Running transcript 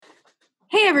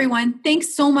everyone.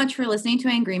 Thanks so much for listening to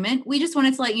Agreement. We just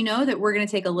wanted to let you know that we're going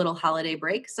to take a little holiday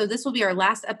break. So this will be our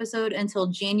last episode until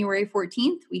January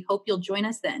 14th. We hope you'll join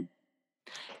us then.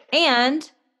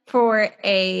 And for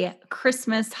a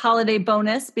Christmas holiday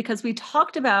bonus, because we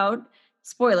talked about,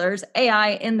 spoilers, AI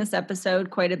in this episode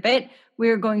quite a bit,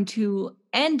 we're going to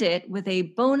end it with a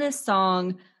bonus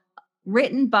song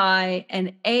written by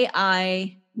an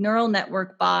AI neural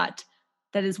network bot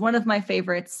that is one of my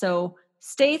favorites. So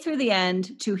stay through the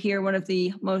end to hear one of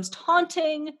the most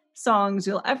haunting songs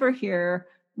you'll ever hear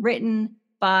written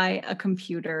by a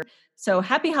computer. So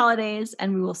happy holidays,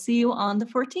 and we will see you on the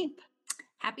 14th.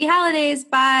 Happy holidays.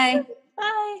 Bye.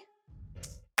 Bye.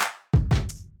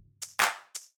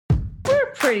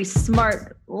 We're pretty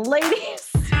smart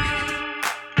ladies.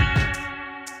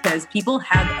 Because people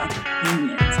have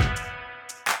opinions.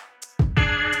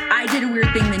 I did a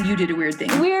weird thing, then you did a weird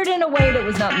thing. Weird in a way that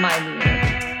was not my weird.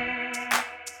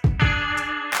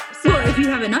 Well, if you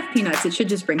have enough peanuts, it should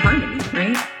just bring harmony,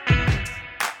 right?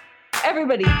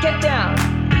 Everybody, get down.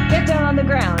 Get down on the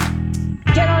ground.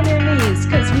 Get on your knees,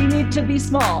 because we need to be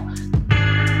small.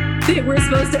 We're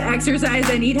supposed to exercise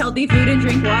and eat healthy food and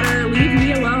drink water. Leave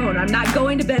me alone. I'm not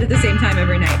going to bed at the same time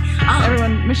every night.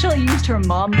 Everyone, Michelle used her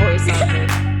mom voice on me.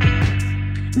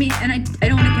 I mean, and I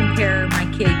don't want to compare my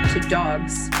kid to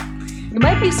dogs. We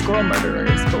might be squirrel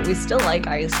murderers, but we still like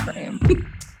ice cream.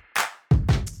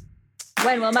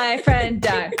 When will my friend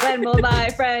die? When will my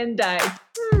friend die?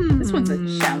 This one's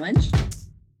a challenge.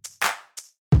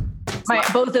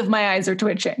 Both of my eyes are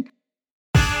twitching.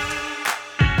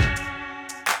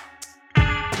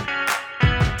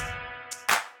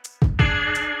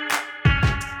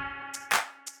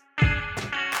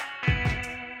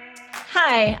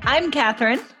 Hi, I'm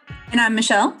Catherine. And I'm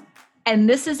Michelle. And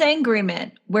this is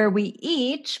Agreement, where we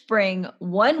each bring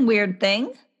one weird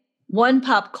thing, one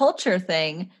pop culture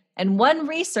thing, and one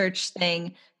research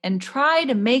thing, and try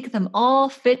to make them all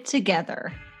fit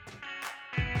together.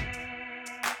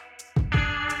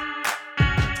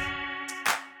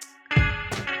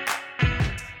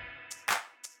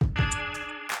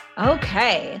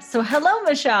 Okay, so hello,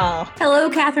 Michelle. Hello,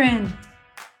 Catherine.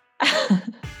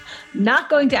 Not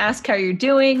going to ask how you're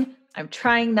doing. I'm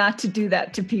trying not to do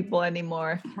that to people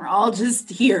anymore. We're all just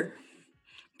here.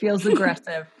 Feels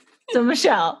aggressive. So,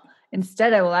 Michelle,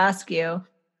 instead I will ask you,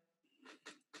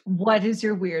 what is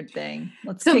your weird thing?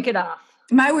 Let's kick it off.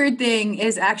 My weird thing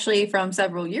is actually from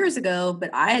several years ago, but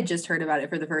I had just heard about it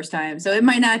for the first time. So it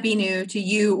might not be new to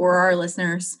you or our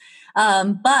listeners.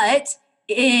 But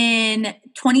in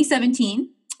 2017,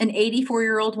 an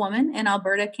 84-year-old woman in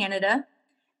Alberta, Canada,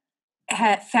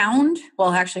 had found,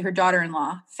 well, actually her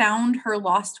daughter-in-law found her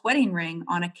lost wedding ring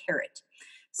on a carrot.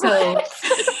 So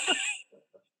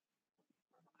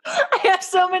I have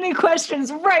so many questions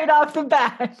right off the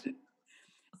bat.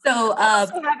 So I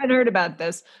also haven't heard about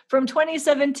this. From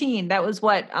 2017, that was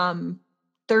what,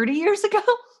 30 years ago?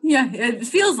 Yeah, it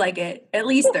feels like it. At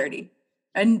least 30.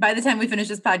 And by the time we finish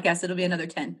this podcast, it'll be another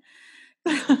 10.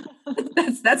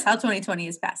 That's how 2020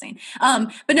 is passing.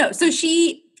 But no, so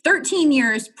she 13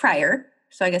 years prior,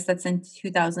 so I guess that's in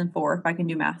 2004, if I can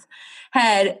do math,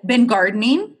 had been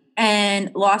gardening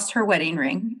and lost her wedding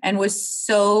ring and was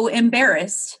so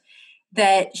embarrassed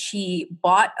that she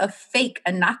bought a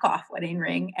knockoff wedding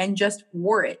ring and just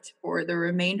wore it for the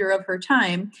remainder of her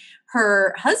time.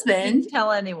 Her husband didn't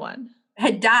tell anyone.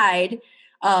 Had died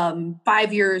 5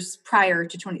 years prior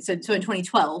to so in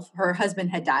 2012, her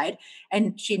husband had died,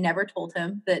 and she never told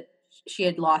him that she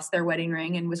had lost their wedding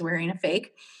ring and was wearing a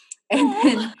fake.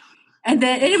 And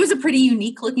then it was a pretty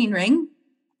unique looking ring.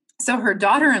 So her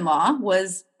daughter-in-law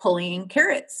was pulling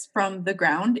carrots from the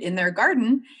ground in their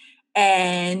garden,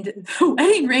 and the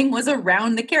wedding ring was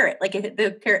around the carrot. Like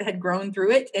the carrot had grown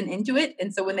through it and into it.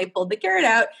 And so when they pulled the carrot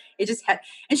out, it just had,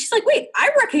 and she's like, wait,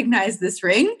 I recognize this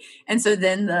ring. And so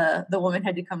then the woman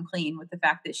had to come clean with the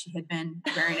fact that she had been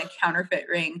wearing a counterfeit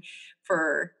ring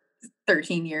for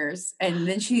 13 years. And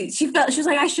then she was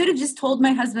like, I should have just told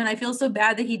my husband. I feel so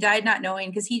bad that he died not knowing,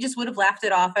 because he just would have laughed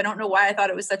it off. I don't know why I thought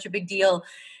it was such a big deal.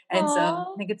 And so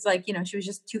I think it's like, she was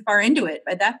just too far into it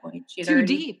at that point. She had too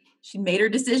deep. She made her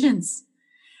decisions.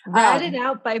 Ratted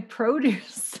out by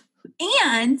produce.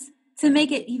 And to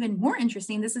make it even more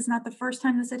interesting, this is not the first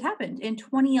time this had happened. In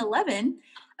 2011,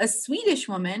 a Swedish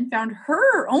woman found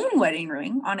her own wedding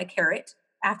ring on a carrot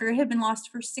after it had been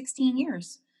lost for 16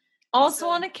 years. Also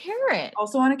on a carrot.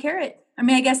 Also on a carrot. I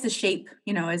mean, I guess the shape,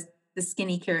 as the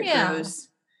skinny carrot grows,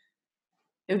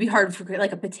 it would be hard for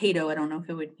like a potato. I don't know if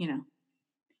it would, it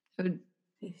would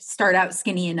start out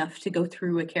skinny enough to go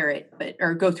through a carrot,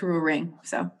 or go through a ring.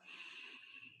 So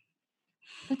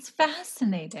It's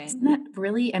fascinating. Isn't that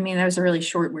really? I mean, that was a really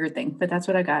short, weird thing, but that's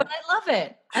what I got. But I love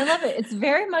it. I love it. It's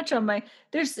very much on my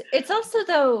it's also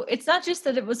though, it's not just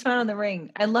that it was found on the ring.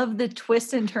 I love the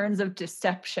twists and turns of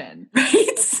deception.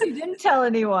 Right? She didn't tell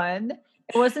anyone.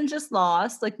 It wasn't just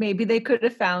lost. Like maybe they could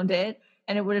have found it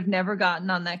and it would have never gotten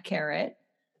on that carrot.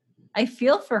 I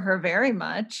feel for her very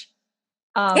much.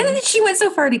 And then she went so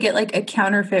far to get like a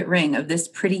counterfeit ring of this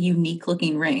pretty unique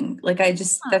looking ring. Like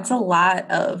that's a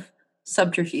lot of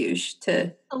subterfuge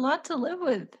to a lot to live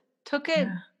with. Took it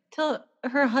till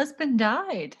her husband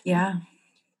died. Yeah.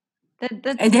 And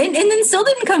then still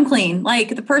didn't come clean.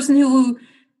 Like the person who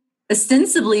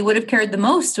ostensibly would have cared the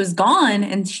most was gone,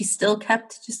 and she still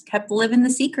kept living the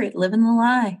secret, living the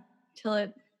lie. Till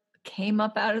it came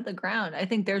up out of the ground. I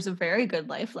think there's a very good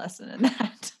life lesson in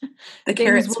that. The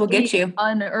carrots will get you.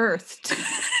 Unearthed.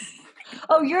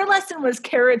 Oh, your lesson was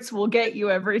carrots will get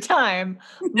you every time.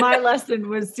 My lesson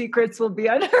was secrets will be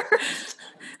unearthed.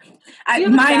 Do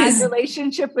you have a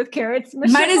relationship with carrots,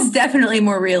 Michelle? Mine is definitely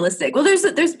more realistic. Well,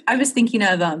 I was thinking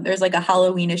of there's like a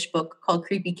Halloweenish book called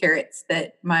Creepy Carrots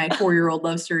that my 4-year-old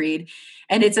loves to read,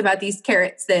 and it's about these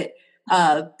carrots that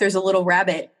there's a little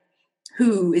rabbit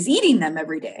who is eating them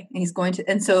every day, and he's going to,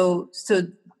 and so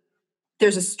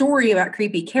there's a story about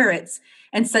creepy carrots,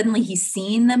 and suddenly he's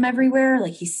seeing them everywhere,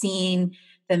 like he's seeing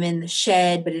them in the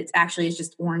shed, but it's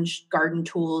just orange garden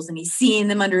tools, and he's seeing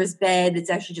them under his bed. It's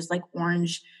actually just like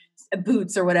orange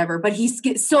boots or whatever, but he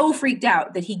gets so freaked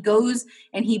out that he goes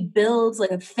and he builds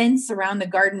like a fence around the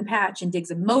garden patch and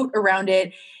digs a moat around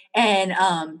it. And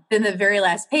then the very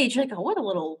last page, you're like, oh, what a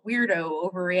little weirdo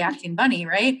overreacting bunny,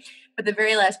 right? But the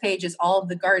very last page is all of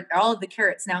the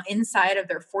carrots now inside of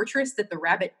their fortress that the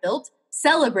rabbit built,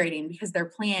 celebrating because their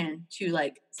plan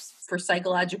to for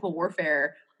psychological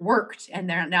warfare worked, and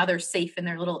they're safe in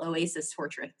their little oasis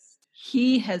fortress.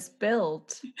 He has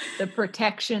built the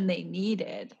protection they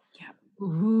needed.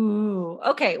 Ooh.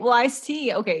 Okay. Well, Iced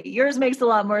Tea. Okay. Yours makes a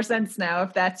lot more sense now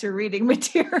if that's your reading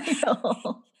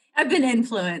material. I've been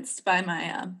influenced by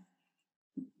my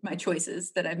my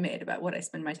choices that I've made about what I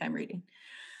spend my time reading.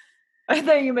 I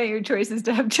thought you made your choices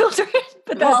to have children,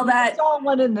 but that's all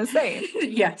one and the same.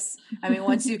 Yes. I mean,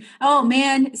 oh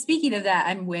man, speaking of that,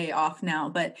 I'm way off now,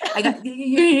 but I got,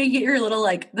 you get your little,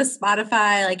 the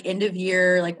Spotify, end of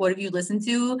year, what have you listened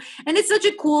to? And it's such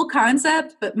a cool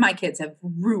concept, but my kids have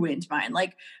ruined mine.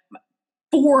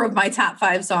 4 of my top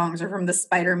 5 songs are from the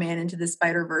Spider-Man Into the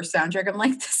Spider-Verse soundtrack. I'm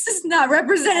like, this is not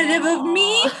representative of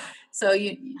me. So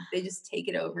they just take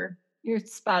it over. Your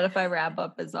Spotify wrap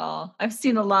up is all. I've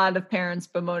seen a lot of parents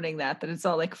bemoaning that it's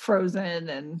all Frozen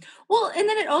and. Well, and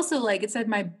then it also it said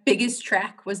my biggest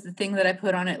track was the thing that I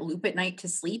put on at loop at night to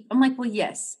sleep. I'm like, well,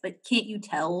 yes, but can't you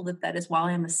tell that is while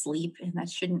I'm asleep, and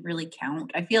that shouldn't really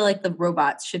count? I feel like the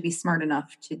robots should be smart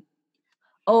enough to.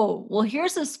 Oh, well,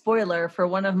 here's a spoiler for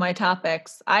one of my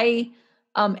topics. I'm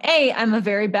a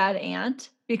very bad aunt.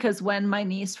 Because when my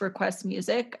niece requests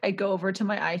music, I go over to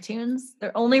my iTunes.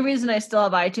 The only reason I still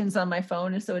have iTunes on my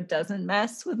phone is so it doesn't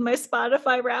mess with my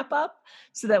Spotify wrap up.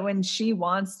 So that when she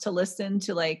wants to listen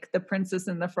to The Princess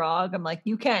and the Frog, I'm like,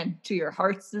 you can, to your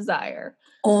heart's desire.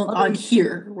 On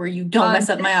here, where you don't mess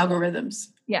up my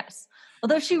algorithms. Yes.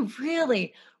 Although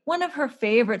one of her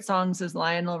favorite songs is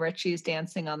Lionel Richie's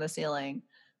Dancing on the Ceiling,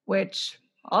 which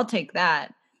I'll take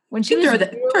that. When she was throw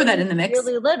that in the mix.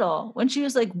 Really little, when she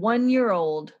was 1 year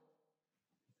old,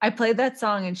 I played that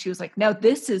song and she was like, "Now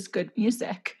this is good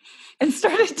music," and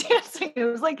started dancing. It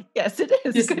was like, "Yes, it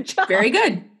is. Good job. Very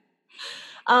good."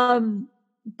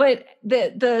 But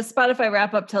the Spotify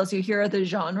wrap up tells you here are the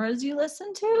genres you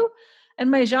listen to, and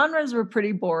my genres were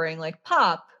pretty boring, like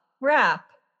pop, rap,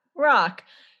 rock.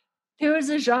 There was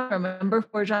a genre, number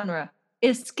 4 genre,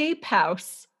 escape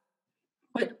house.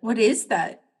 What is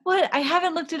that? What? I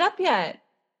haven't looked it up yet.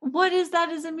 What is that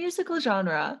as a musical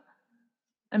genre?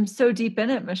 I'm so deep in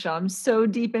it, Michelle. I'm so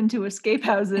deep into escape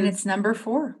houses. And it's number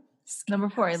 4. Number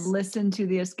 4. I listen to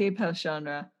the escape house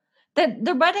genre.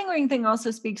 The wedding ring thing also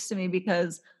speaks to me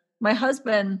because my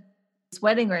husband, his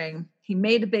wedding ring, he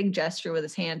made a big gesture with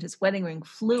his hand. His wedding ring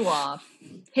flew off,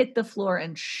 hit the floor,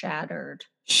 and shattered.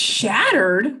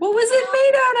 Shattered? What was it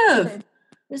made out of? It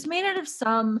was made out of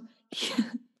some...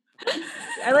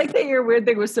 I like that your weird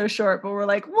thing was so short, but we're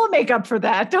like, we'll make up for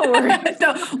that. Don't worry.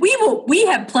 No, we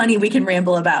have plenty we can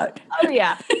ramble about. Oh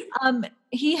yeah.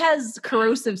 He has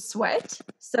corrosive sweat.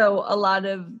 So a lot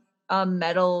of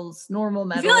metals, normal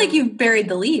metals. I feel like you've buried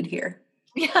the lead here.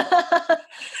 Yeah.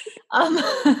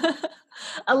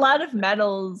 A lot of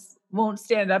metals won't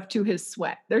stand up to his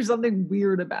sweat. There's something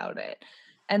weird about it.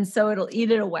 And so it'll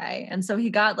eat it away. And so he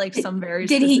got like some very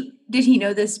did specific. did he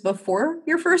know this before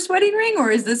your first wedding ring, or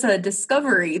is this a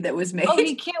discovery that was made? Oh,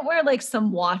 he can't wear like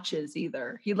some watches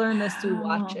either. He learned this through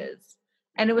watches.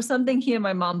 And it was something he and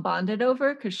my mom bonded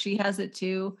over because she has it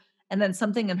too. And then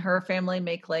something in her family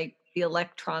make like the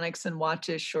electronics and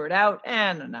watches short out.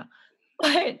 I don't know.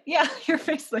 But yeah, your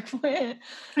face like, what?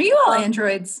 Are you all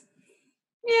androids?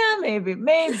 Yeah, maybe.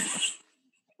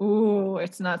 Ooh,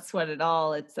 it's not sweat at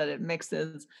all. It's that it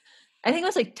mixes. I think it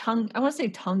was like I want to say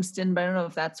tungsten, but I don't know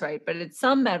if that's right. But it's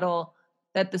some metal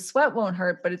that the sweat won't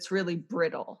hurt, but it's really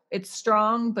brittle. It's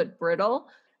strong, but brittle.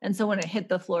 And so when it hit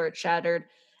the floor, it shattered.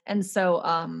 And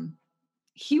so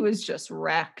he was just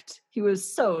wrecked. He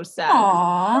was so sad.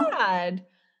 Aww.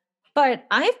 But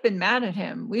I've been mad at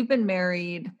him. We've been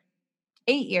married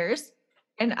 8 years,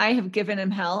 and I have given him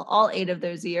hell all 8 of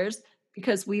those years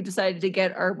because we decided to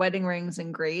get our wedding rings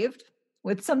engraved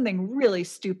with something really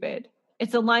stupid.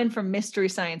 It's a line from Mystery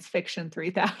Science Fiction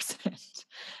 3000.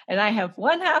 And I have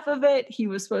one half of it. He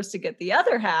was supposed to get the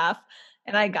other half.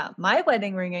 And I got my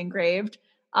wedding ring engraved.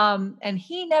 And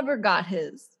he never got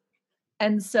his.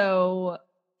 And so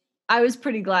I was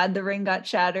pretty glad the ring got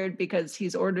shattered because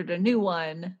he's ordered a new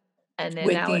one. And then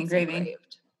with now the it's engraving.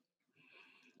 engraved.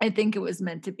 I think it was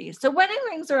meant to be. So wedding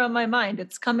rings are on my mind.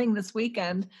 It's coming this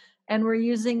weekend. And we're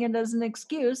using it as an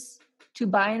excuse to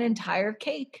buy an entire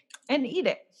cake and eat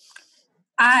it.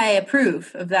 I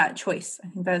approve of that choice. I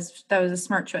think that was a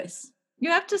smart choice.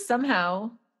 You have to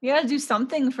somehow, you got to do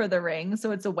something for the ring.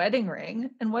 So it's a wedding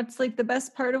ring. And what's like the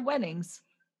best part of weddings?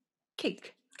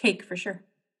 Cake. Cake for sure.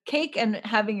 Cake and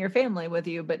having your family with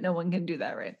you, but no one can do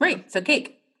that right. Right. So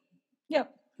cake.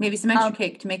 Yep. Maybe some extra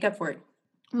cake to make up for it.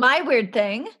 My weird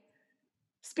thing,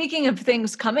 speaking of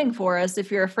things coming for us, if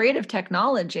you're afraid of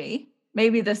technology,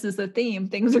 maybe this is the theme,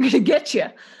 things are going to get you.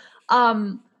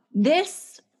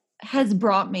 This has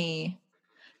brought me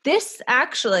this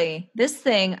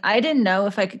thing. I didn't know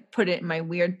if I could put it in my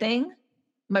weird thing,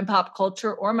 my pop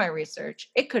culture, or my research.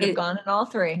 It could have gone in all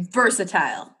three.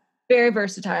 Versatile. Very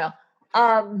versatile.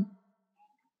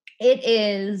 It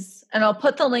is, and I'll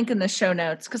put the link in the show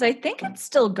notes because I think it's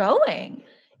still going.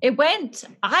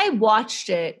 I watched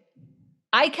it.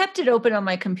 I kept it open on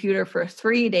my computer for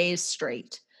 3 days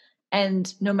straight.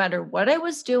 And no matter what I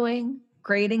was doing,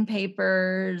 grading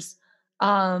papers,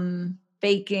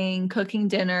 baking, cooking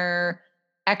dinner,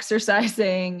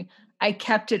 exercising, I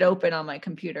kept it open on my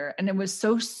computer. And it was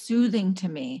so soothing to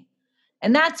me.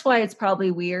 And that's why it's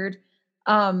probably weird.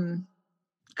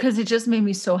 Because it just made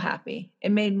me so happy.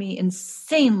 It made me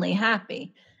insanely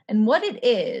happy. And what it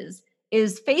is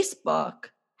Facebook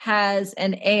has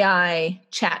an AI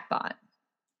chatbot.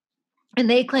 And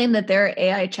they claim that their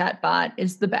AI chatbot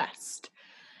is the best.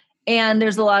 And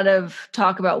there's a lot of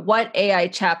talk about what AI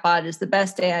chatbot is the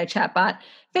best AI chatbot.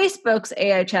 Facebook's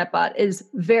AI chatbot is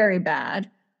very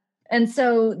bad. And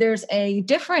so there's a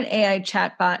different AI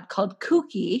chatbot called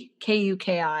Kuki,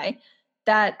 Kuki,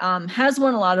 that has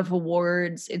won a lot of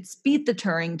awards. It's beat the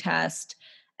Turing test.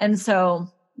 And so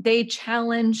they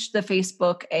challenged the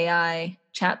Facebook AI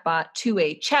chatbot to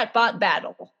a chatbot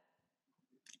battle.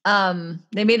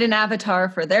 They made an avatar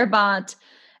for their bot,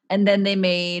 and then they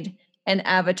made an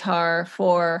avatar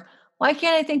for, why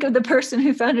can't I think of the person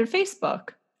who founded Facebook?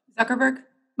 Zuckerberg?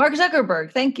 Mark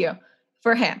Zuckerberg, thank you,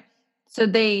 for him. So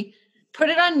they put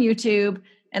it on YouTube,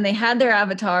 and they had their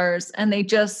avatars, and they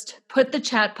just put the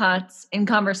chatbots in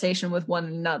conversation with one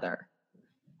another.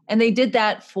 And they did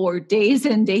that for days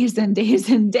and days and days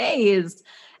and days.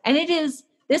 And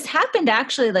this happened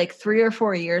actually like 3 or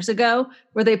 4 years ago,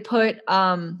 where they put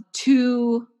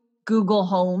 2 Google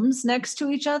Homes next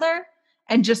to each other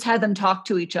and just had them talk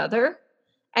to each other.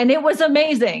 And it was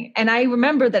amazing. And I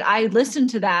remember that I listened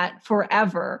to that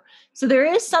forever. So there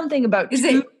is something about Is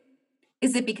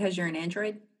it because you're an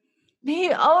Android?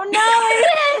 Oh no, it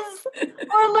is.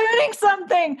 We're learning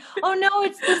something. Oh no,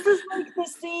 this is like the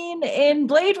scene in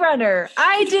Blade Runner.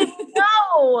 I didn't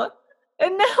know.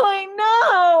 And now I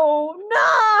know.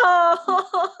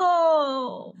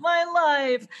 No, my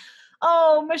life.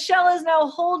 Oh, Michelle is now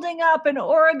holding up an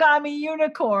origami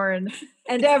unicorn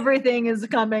and everything is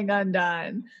coming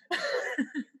undone.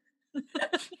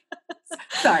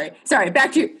 Sorry.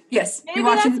 Back to you. Yes. Maybe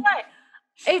that's why.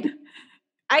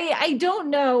 I don't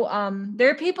know. There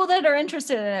are people that are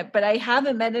interested in it, but I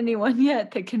haven't met anyone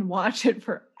yet that can watch it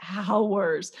for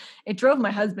hours. It drove my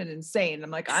husband insane.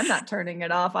 I'm like, I'm not turning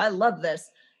it off. I love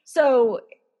this. So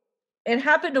it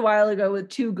happened a while ago with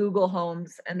 2 Google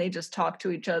Homes, and they just talk to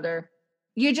each other.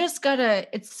 You just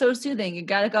it's so soothing. You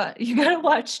gotta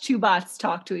watch 2 bots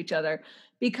talk to each other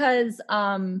because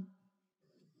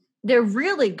they're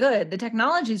really good. The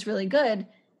technology is really good.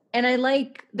 And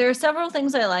there are several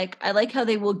things I like. I like how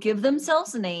they will give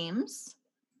themselves names,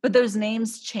 but those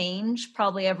names change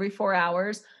probably every 4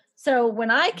 hours. So when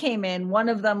I came in, one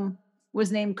of them was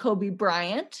named Kobe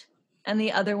Bryant and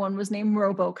the other one was named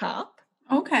RoboCop.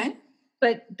 Okay.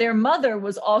 But their mother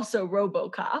was also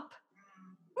RoboCop. I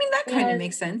mean, that kind of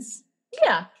makes sense.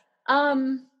 Yeah.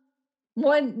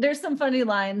 There's some funny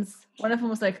lines. One of them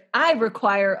was like, I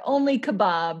require only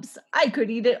kebabs. I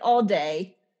could eat it all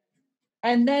day.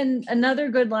 And then another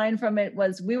good line from it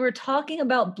was, we were talking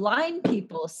about blind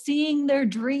people seeing their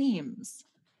dreams.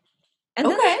 And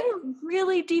then they had a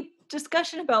really deep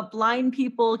discussion about blind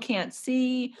people can't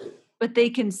see, but they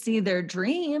can see their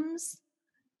dreams.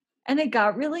 And it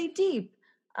got really deep.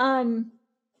 And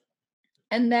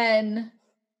then,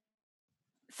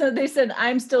 so they said,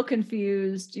 I'm still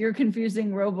confused. You're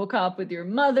confusing RoboCop with your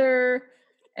mother.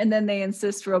 And then they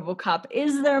insist RoboCop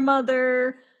is their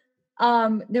mother.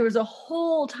 There was a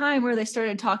whole time where they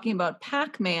started talking about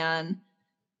Pac-Man,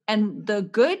 and the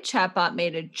good chatbot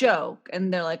made a joke.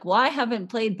 And they're like, well, I haven't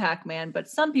played Pac-Man, but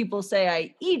some people say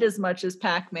I eat as much as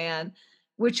Pac-Man,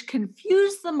 which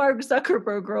confused the Mark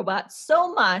Zuckerberg robot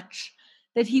so much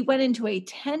that he went into a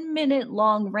 10-minute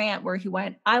long rant where he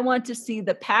went, I want to see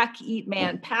the pack eat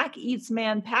man, pack eats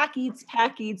man, pack eats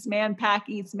man, pack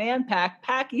eats man,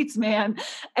 pack eats man.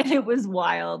 And it was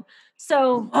wild.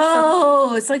 So,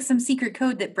 it's like some secret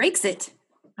code that breaks it.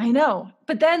 I know.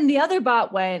 But then the other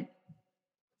bot went,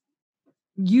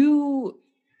 I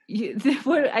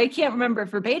can't remember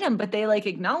verbatim, but they like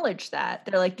acknowledged that.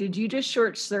 They're like, did you just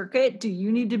short circuit? Do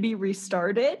you need to be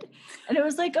restarted? And it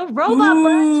was like a robot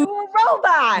burned to a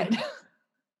robot.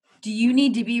 Do you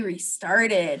need to be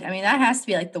restarted? I mean, that has to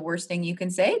be like the worst thing you can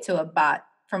say to a bot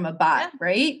from a bot,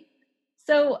 right?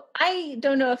 So I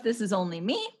don't know if this is only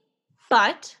me,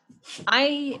 but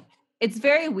it's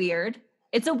very weird.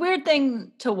 It's a weird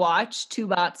thing to watch two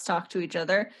bots talk to each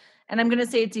other. And I'm going to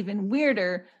say it's even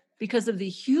weirder because of the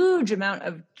huge amount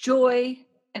of joy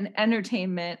and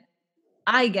entertainment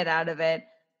I get out of it.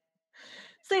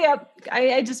 So yeah,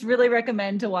 I just really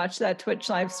recommend to watch that Twitch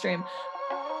live stream.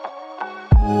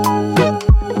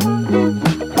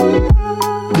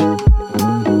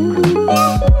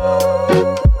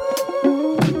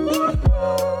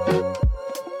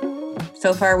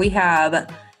 So far we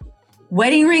have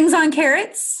wedding rings on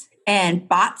carrots and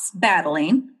bots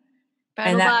battling.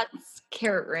 Bots,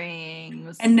 carrot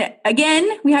rings. And again,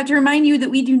 we have to remind you that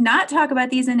we do not talk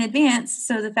about these in advance.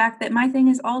 So the fact that my thing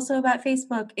is also about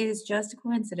Facebook is just a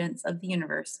coincidence of the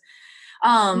universe.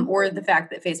 Or the fact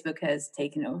that Facebook has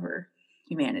taken over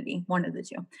humanity, one of the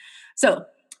two. So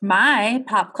my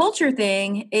pop culture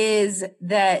thing is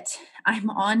that I'm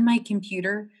on my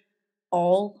computer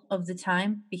all of the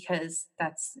time because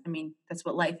that's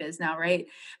what life is now, right?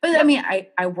 But I mean,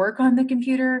 I work on the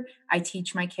computer. I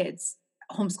teach my kids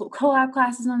homeschool co-op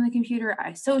classes on the computer.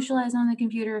 I socialize on the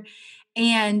computer.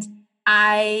 And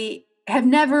I have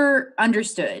never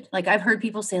understood. Like I've heard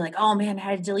people say like, oh man, I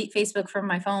had to delete Facebook from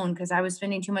my phone because I was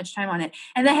spending too much time on it.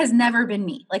 And that has never been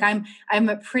me. Like I'm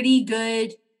a pretty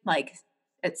good like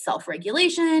at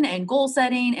self-regulation and goal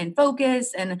setting and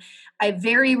focus. And I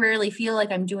very rarely feel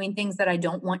like I'm doing things that I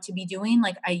don't want to be doing.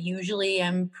 Like I usually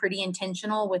am pretty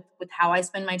intentional with how I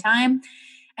spend my time.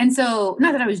 And so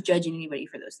not that I was judging anybody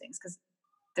for those things because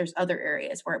there's other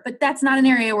areas but that's not an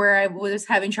area where I was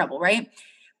having trouble. Right.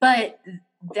 But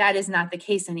that is not the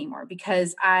case anymore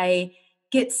because I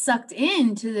get sucked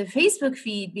into the Facebook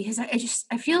feed because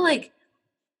I feel like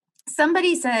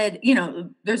somebody said,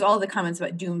 there's all the comments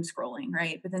about doom scrolling,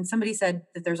 right? But then somebody said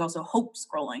that there's also hope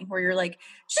scrolling where you're like,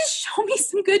 just show me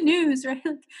some good news, right?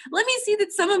 Like, let me see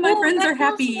that some of my friends are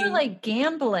happy. More like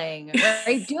gambling,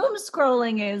 right? Doom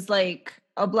scrolling is like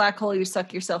a black hole you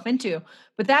suck yourself into,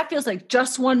 but that feels like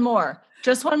just one more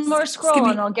scroll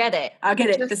and I'll get it.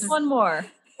 Just one more.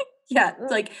 Yeah.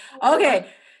 It's like, okay,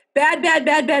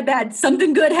 bad.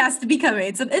 Something good has to be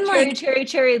coming.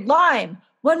 Cherry, lime.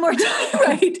 One more time.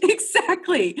 Right.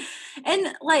 Exactly.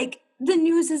 And like the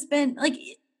news has been like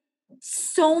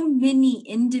so many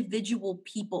individual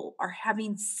people are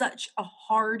having such a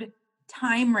hard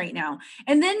time right now.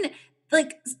 And then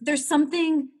like there's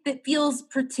something that feels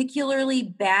particularly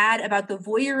bad about the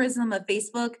voyeurism of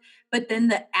Facebook, but then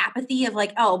the apathy of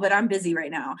like, oh, but I'm busy right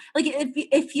now. Like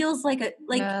it feels like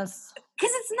yes.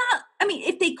 Because it's not, I mean,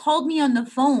 if they called me on the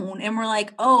phone and were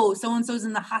like, oh, so-and-so's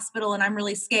in the hospital and I'm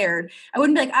really scared, I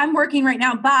wouldn't be like, I'm working right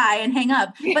now, bye, and hang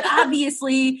up. Yeah. But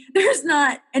obviously there's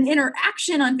not an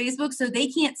interaction on Facebook, so they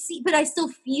can't see, but I still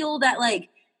feel that like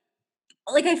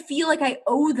I feel like I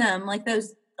owe them like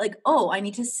those, like, oh, I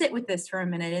need to sit with this for a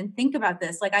minute and think about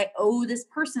this. Like I owe this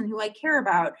person who I care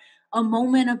about a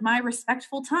moment of my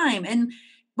respectful time. And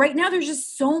right now there's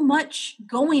just so much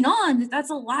going on that's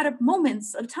a lot of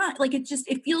moments of time. Like it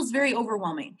feels very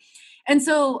overwhelming. And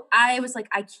so I was like,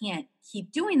 I can't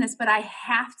keep doing this, but I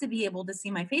have to be able to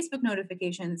see my Facebook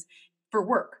notifications for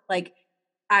work. Like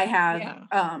I have,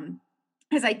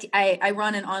 because I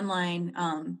run an online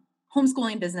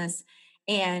homeschooling business.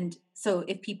 And so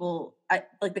if people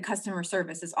like the customer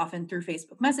service is often through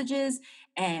Facebook messages,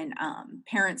 and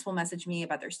parents will message me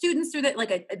about their students through that.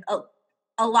 Like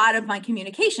a lot of my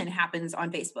communication happens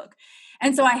on Facebook.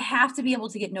 And so I have to be able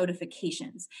to get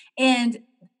notifications. And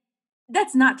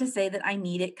that's not to say that I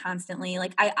need it constantly.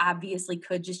 Like I obviously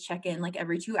could just check in like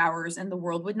every 2 hours and the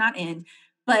world would not end,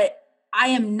 but I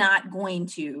am not going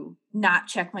to not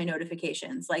check my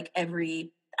notifications like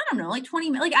every, I don't know, like 20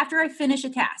 minutes, like after I finish a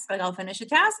task. Like I'll finish a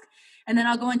task and then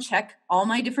I'll go and check all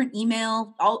my different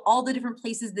email, all the different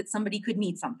places that somebody could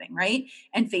need something, right?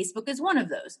 And Facebook is one of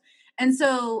those. And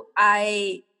so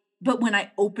but when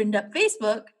I opened up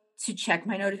Facebook to check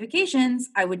my notifications,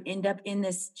 I would end up in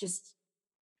this just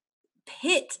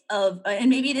pit of and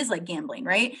maybe it is like gambling,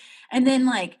 right? And then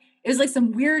like it was like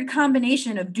some weird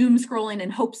combination of doom scrolling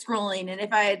and hope scrolling. And if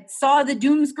I saw the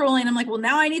doom scrolling, I'm like, well,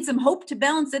 now I need some hope to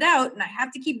balance it out, and I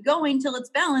have to keep going till it's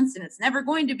balanced, and it's never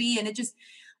going to be. And it just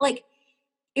like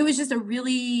it was just a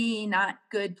really not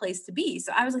good place to be.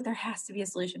 So I was like, there has to be a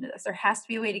solution to this. There has to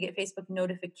be a way to get Facebook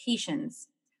notifications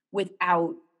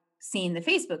without seeing the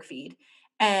Facebook feed.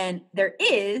 And there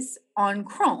is on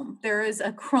Chrome. There is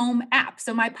a Chrome app.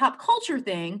 So my pop culture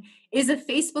thing is a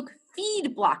Facebook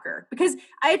feed blocker, because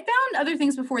I had found other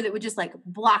things before that would just like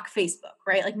block Facebook,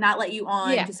 right? Like not let you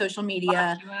on to social media.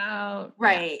 Block you out.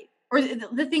 Right. Yeah. Or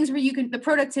the things where you can, the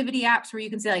productivity apps where you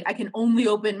can say like, I can only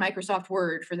open Microsoft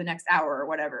Word for the next hour or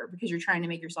whatever, because you're trying to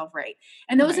make yourself right.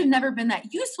 And those have never been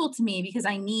that useful to me because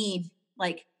I need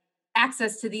like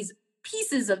access to these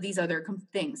pieces of these other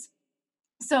things.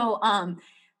 So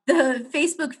the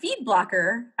Facebook feed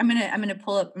blocker, I'm gonna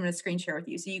pull up, I'm gonna screen share with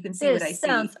you so you can see what I see.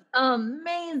 Sounds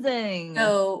amazing.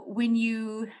 So when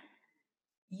you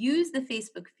use the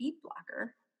Facebook feed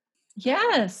blocker,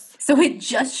 yes. So it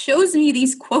just shows me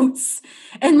these quotes,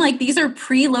 and like these are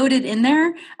preloaded in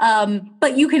there.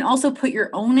 But you can also put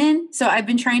your own in. So I've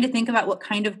been trying to think about what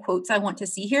kind of quotes I want to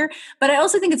see here. But I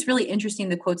also think it's really interesting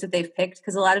the quotes that they've picked,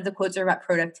 because a lot of the quotes are about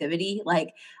productivity.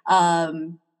 Like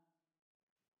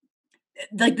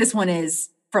this one is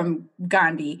from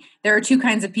Gandhi. There are two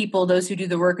kinds of people, those who do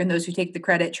the work and those who take the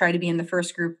credit. Try to be in the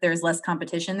first group. There's less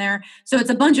competition there. So it's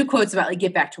a bunch of quotes about like,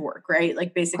 get back to work, right?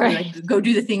 Like basically like go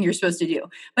do the thing you're supposed to do.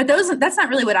 But that's not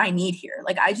really what I need here.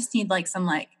 Like, I just need like some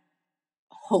like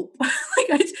hope.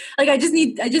 I just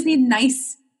need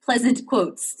nice, pleasant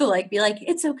quotes to like, be like,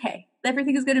 it's okay.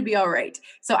 Everything is going to be all right.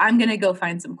 So I'm going to go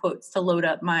find some quotes to load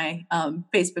up my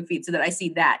Facebook feed so that I see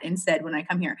that instead when I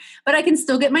come here. But I can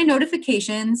still get my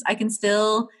notifications. I can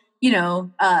still,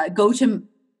 go to,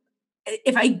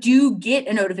 if I do get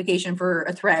a notification for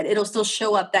a thread, it'll still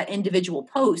show up that individual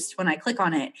post when I click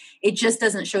on it. It just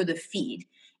doesn't show the feed.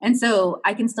 And so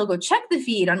I can still go check the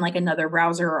feed on like another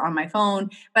browser or on my phone,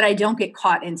 but I don't get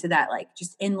caught into that like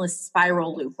just endless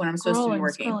spiral loop when I'm supposed to be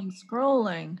working.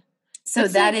 Scrolling. So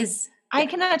that is... I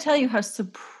cannot tell you how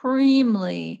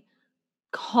supremely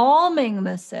calming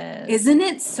this is. Isn't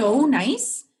it so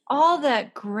nice? All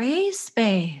that gray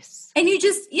space. And you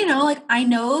just, like, I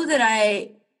know that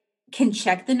I can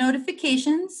check the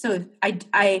notifications. So if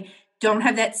I don't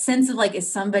have that sense of like,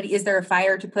 is there a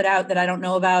fire to put out that I don't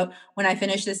know about when I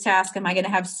finish this task? Am I going to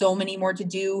have so many more to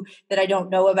do that I don't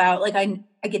know about? Like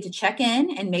I get to check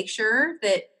in and make sure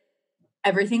that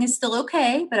everything is still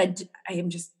okay, but I am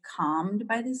just calmed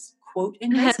by this quote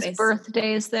in my space.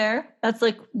 Birthdays there. That's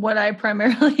like what I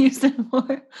primarily use it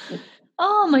for.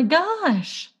 Oh my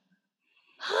gosh.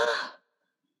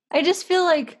 I just feel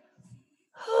like,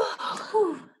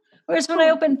 whereas when I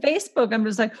open Facebook, I'm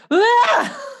just like,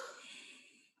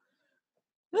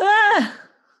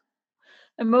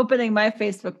 I'm opening my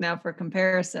Facebook now for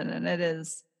comparison, and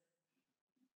it's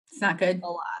not good. A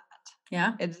lot.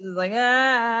 Yeah. It's just like,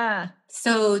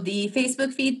 So the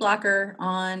Facebook feed blocker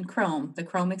on Chrome, the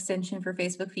Chrome extension for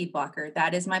Facebook feed blocker,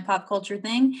 that is my pop culture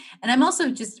thing. And I'm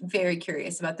also just very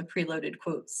curious about the preloaded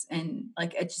quotes. And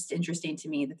like, it's just interesting to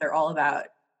me that they're all about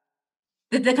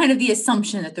the kind of the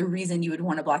assumption that the reason you would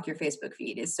want to block your Facebook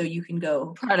feed is so you can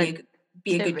go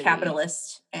be a good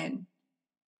capitalist and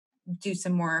do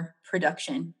some more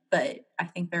production. But I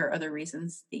think there are other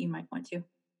reasons that you might want to.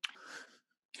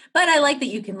 But I like that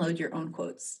you can load your own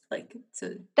quotes.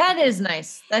 That is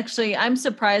nice. Actually, I'm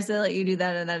surprised they let you do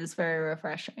that, and that is very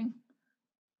refreshing.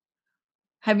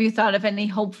 Have you thought of any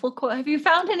hopeful quote? Have you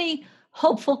found any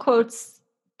hopeful quotes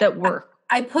that work.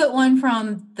 I put one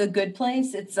from The Good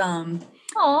Place. It's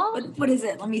Oh, what is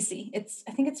it? Let me see.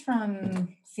 I think it's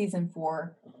from season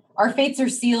 4. Our fates are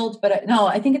sealed, but no,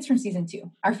 I think it's from season 2.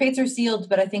 Our fates are sealed,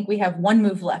 but I think we have one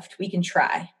move left. We can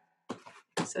try.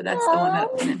 So that's the one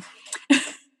that went in.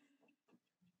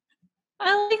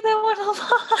 I like that one a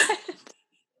lot.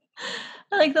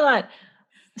 I like that a lot.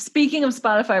 Speaking of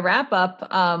Spotify wrap up,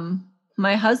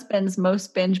 my husband's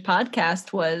most binge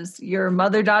podcast was your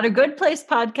Mother Daughter Good Place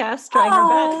podcast. Trying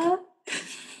her best.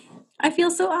 I feel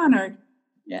so honored.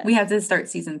 Yeah. We have to start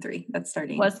season 3. That's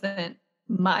starting. Wasn't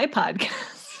my podcast.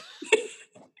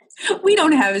 We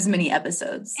don't have as many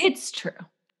episodes. It's true.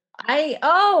 I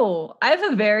have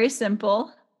a very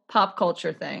simple pop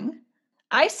culture thing.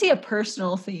 I see a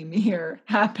personal theme here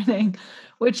happening,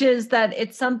 which is that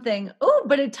it's something,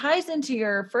 but it ties into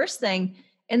your first thing,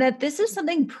 in that this is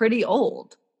something pretty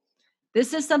old.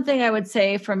 This is something I would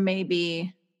say from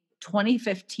maybe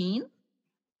 2015.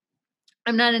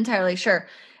 I'm not entirely sure.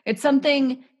 It's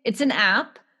an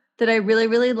app that I really,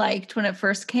 really liked when it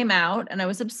first came out, and I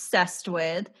was obsessed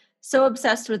with. So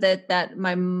obsessed with it that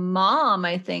my mom,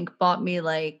 I think, bought me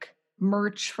like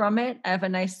merch from it. I have a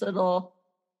nice little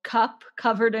cup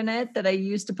covered in it that I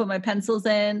use to put my pencils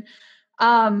in.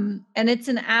 And it's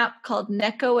an app called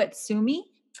Neko Itsumi.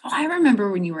 Oh, I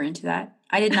remember when you were into that.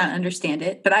 I did not understand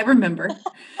it, but I remember. And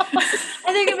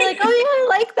they're gonna be like, "Oh yeah, I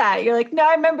like that." You're like, "No,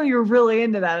 I remember you're really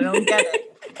into that. I don't get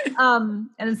it." And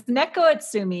it's Neko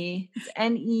Itsumi. It's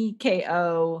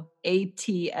Nekoatsume.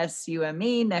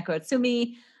 Neko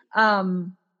Itsumi.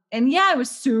 And yeah, I was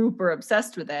super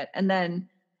obsessed with it. And then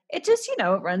it just, it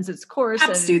runs its course.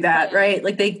 Apps do that, right?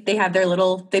 Like they have their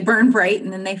they burn bright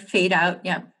and then they fade out.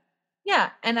 Yeah.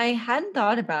 Yeah. And I hadn't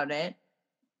thought about it.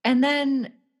 And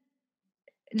then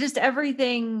just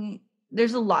everything,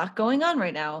 there's a lot going on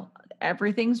right now.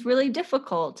 Everything's really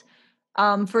difficult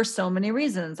for so many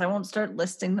reasons. I won't start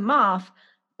listing them off,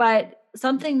 but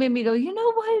something made me go, you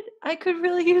know what I could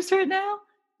really use right now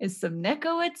is some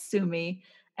Neko Itsumi.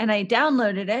 And I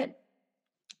downloaded it.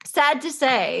 Sad to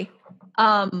say,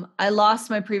 I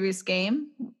lost my previous game.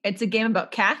 It's a game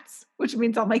about cats, which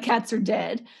means all my cats are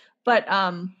dead. But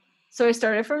so I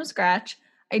started from scratch.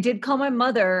 I did call my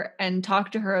mother and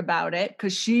talk to her about it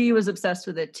because she was obsessed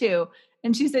with it too.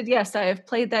 And she said, yes, I have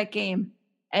played that game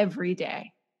every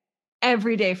day.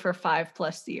 Every day for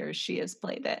 5+ years, she has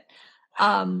played it.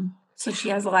 So she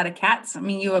has a lot of cats. I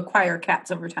mean, you acquire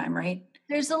cats over time, right?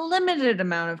 There's a limited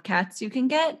amount of cats you can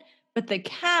get, but the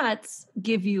cats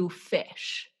give you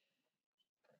fish.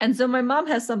 And so my mom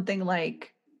has something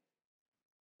like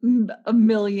 1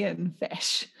 million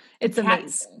fish. It's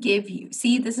cats amazing. Give you.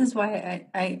 See, this is why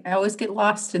I always get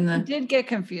lost in the. I did get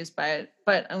confused by it,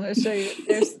 but I'm going to show you.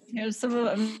 Here's some of.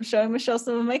 I'm showing Michelle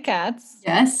some of my cats.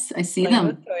 Yes, I see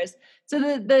them. So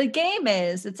the game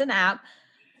it's an app.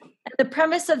 And the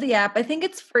premise of the app, I think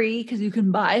it's free because you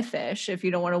can buy fish if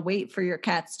you don't want to wait for your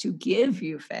cats to give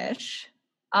you fish.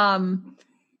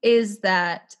 Is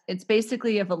that it's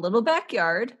basically you have a little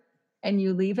backyard and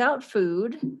you leave out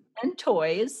food and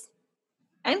toys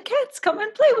and cats come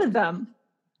and play with them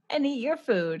and eat your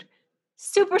food.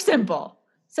 Super simple.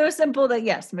 So simple that,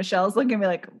 yes, Michelle's looking at me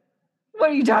like,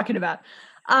 what are you talking about?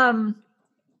 And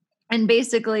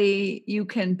basically you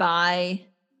can buy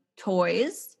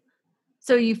toys.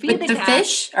 So you feed the cat.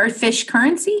 Fish? Are fish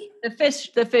currency? The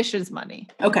fish is money.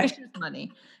 Okay. Fish is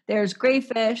money. There's gray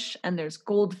fish and there's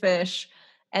goldfish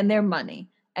and they're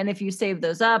money. And if you save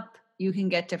those up, you can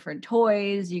get different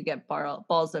toys. You get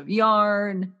balls of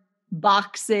yarn,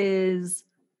 boxes,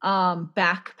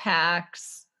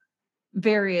 backpacks,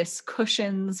 various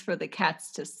cushions for the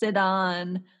cats to sit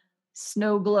on,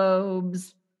 snow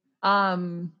globes.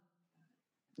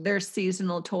 There's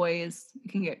seasonal toys. You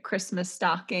can get Christmas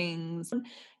stockings.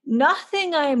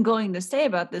 Nothing I am going to say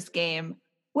about this game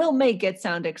will make it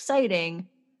sound exciting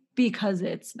because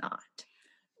it's not.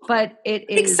 But it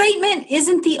is. Excitement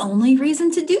isn't the only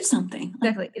reason to do something.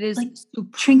 Exactly. It is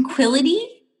tranquility.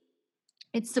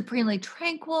 It's supremely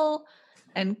tranquil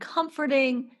and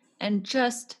comforting and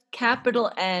just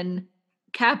capital N,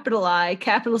 capital I,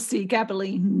 capital C, capital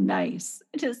E, nice.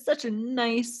 It is such a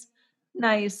nice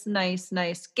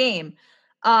game.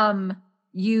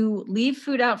 You leave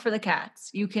food out for the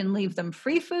cats. You can leave them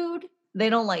free food. They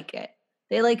don't like it.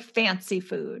 They like fancy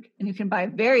food, and you can buy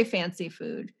very fancy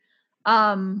food.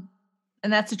 And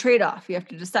that's a trade-off. You have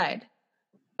to decide.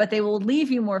 But they will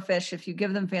leave you more fish if you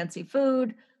give them fancy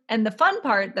food. And the fun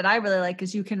part that I really like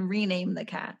is you can rename the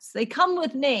cats. They come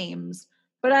with names,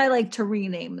 but I like to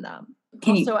rename them.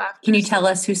 Can you tell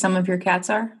us who some of your cats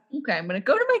are? Okay, I'm going to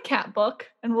go to my cat book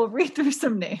and we'll read through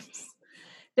some names.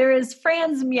 There is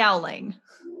Franz Meowling.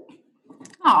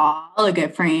 Aw, look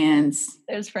at Franz.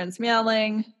 There's Franz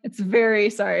Meowling. It's very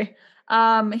sorry.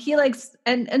 He likes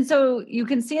and so you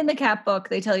can see in the cat book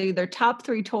they tell you their top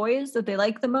 3 toys that they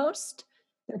like the most,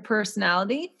 their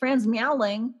personality. Franz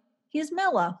Meowling, he's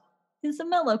mellow. He's a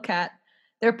mellow cat.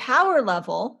 Their power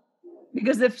level,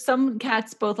 because if some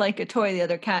cats both like a toy, the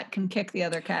other cat can kick the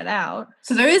other cat out.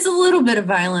 So there is a little bit of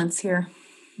violence here.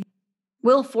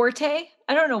 Will Forte.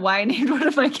 I don't know why I named one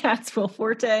of my cats Will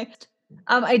Forte.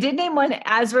 I did name one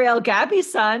Azrael Gabby's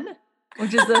son,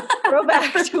 which is a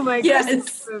throwback to my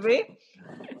Christmas movie.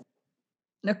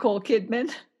 Nicole Kidman.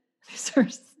 These are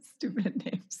stupid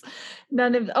names.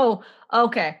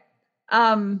 Okay.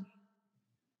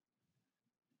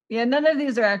 Yeah, none of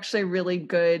these are actually really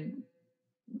good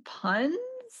puns.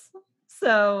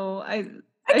 So I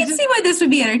can see why this would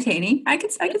be entertaining. I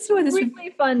could see why this would be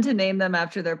fun to name them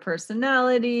after their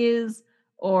personalities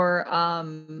or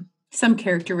some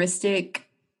characteristic.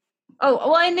 Oh,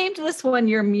 well, I named this one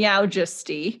your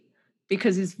Meowjesty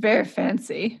because he's very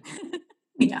fancy.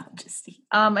 Meowjesty.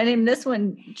 I named this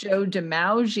one Joe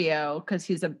DiMaggio because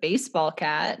he's a baseball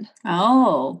cat.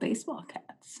 Oh, baseball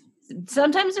cats.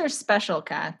 Sometimes there's special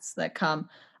cats that come.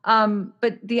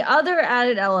 But the other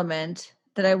added element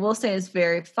that I will say is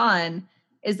very fun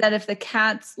is that if the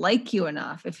cats like you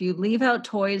enough, if you leave out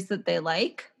toys that they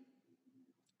like,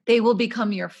 they will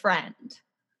become your friend.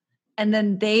 And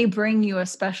then they bring you a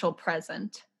special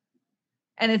present.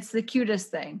 And it's the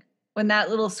cutest thing when that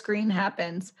little screen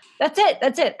happens. That's it.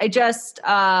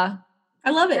 I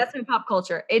love it. That's my pop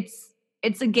culture.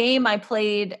 It's a game I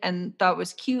played and thought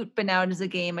was cute, but now it is a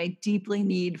game I deeply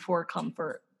need for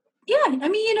comfort. Yeah. I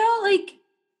mean, like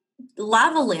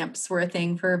lava lamps were a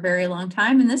thing for a very long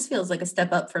time. And this feels like a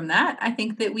step up from that. I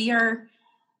think that we're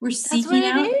seeking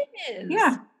out. It is.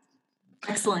 Yeah.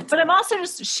 Excellent. But I'm also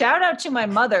just shout out to my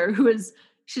mother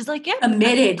she's like, yeah.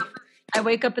 Committed. I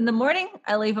wake up in the morning.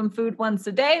 I leave them food once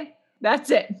a day. That's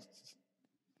it.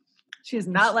 She's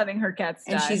not letting her cats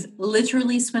die. And she's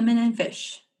literally swimming in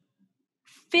fish.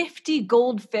 50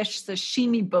 goldfish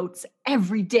sashimi boats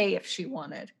every day if she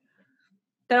wanted.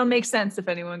 That'll make sense if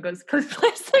anyone goes plays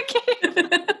the game.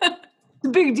 It's a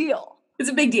big deal. It's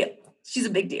a big deal. She's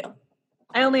a big deal.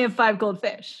 I only have 5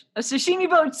 goldfish. A sashimi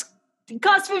boat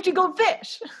costs 50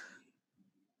 goldfish.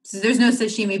 So there's no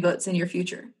sashimi boats in your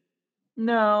future?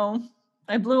 No.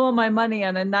 I blew all my money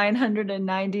on a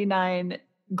 999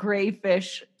 gray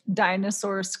fish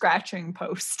dinosaur scratching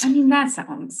post. I mean, that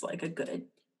sounds like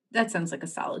a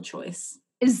solid choice.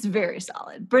 It's very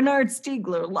solid. Bernard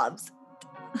Stiegler loves it.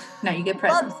 Now you get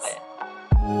presents. Loves it.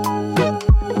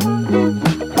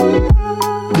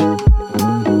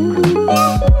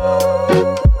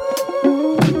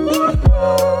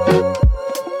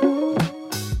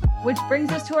 Which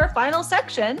brings us to our final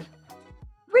section,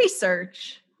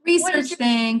 research. Research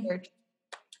thing.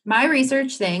 My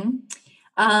research thing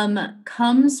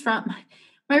comes from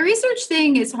my research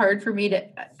thing is hard for me to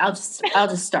I'll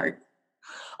just start.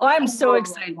 Oh, I'm so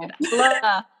excited.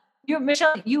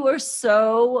 Michelle, you are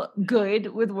so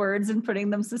good with words and putting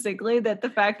them succinctly that the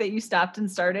fact that you stopped and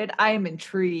started, I am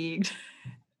intrigued.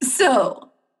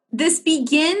 So this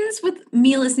begins with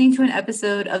me listening to an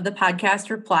episode of the podcast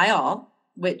Reply All,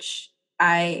 which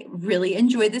I really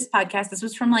enjoyed this podcast. This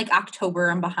was from like October.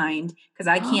 I'm behind because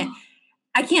I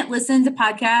can't listen to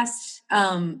podcasts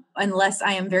unless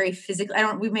I am very physically.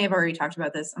 We may have already talked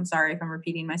about this. I'm sorry if I'm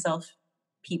repeating myself,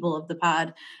 people of the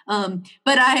pod.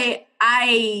 But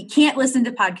I can't listen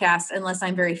to podcasts unless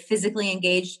I'm very physically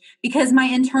engaged because my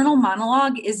internal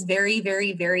monologue is very,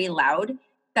 very, very loud.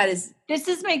 This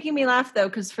is making me laugh though,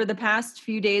 because for the past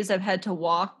few days I've had to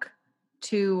walk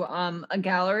to a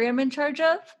gallery I'm in charge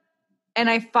of. And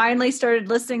I finally started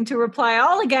listening to Reply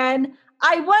All again.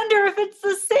 I wonder if it's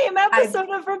the same episode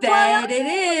of Reply All. It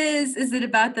is. Is it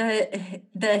about the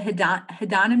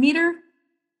hedonometer?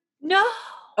 No.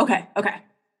 Okay.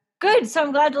 Good. So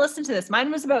I'm glad to listen to this.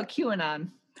 Mine was about QAnon.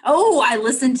 Oh, I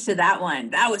listened to that one.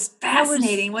 That was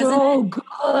fascinating, wasn't it? Good.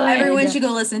 Everyone should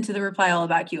go listen to the Reply All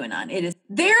about QAnon. It is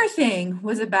their thing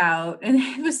was about, and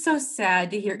it was so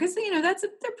sad to hear because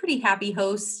they're pretty happy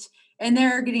host. And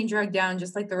they're getting drugged down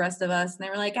just like the rest of us. And they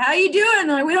were like, how you doing?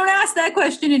 Like, we don't ask that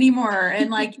question anymore. And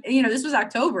like, this was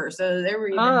October. So they were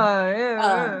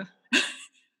even,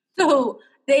 so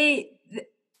they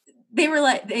were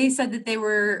like, they said that they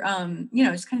were,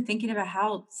 just kind of thinking about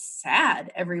how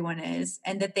sad everyone is.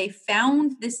 And that they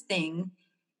found this thing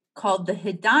called the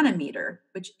hedonometer,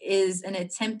 which is an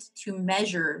attempt to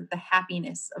measure the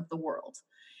happiness of the world.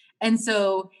 And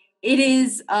so it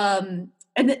is,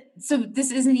 So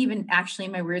this isn't even actually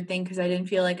my weird thing, because I didn't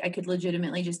feel like I could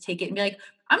legitimately just take it and be like,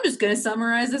 I'm just going to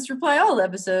summarize this Reply All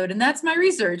episode, and that's my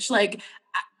research. Like,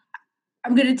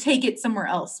 I'm going to take it somewhere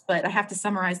else, but I have to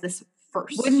summarize this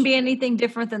first. Wouldn't be anything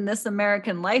different than This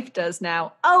American Life does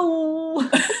now. Oh,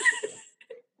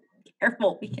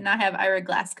 careful. We cannot have Ira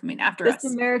Glass coming after us.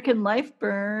 This American Life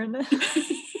burn.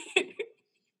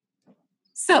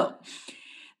 So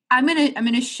I'm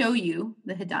gonna show you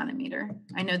the hedonimeter.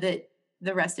 I know that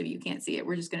the rest of you can't see it.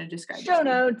 We're just gonna describe Show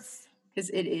notes,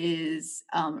 because it is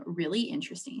really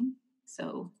interesting.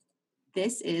 So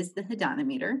this is the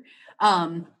hedonimeter,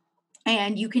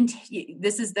 and you can.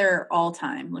 This is their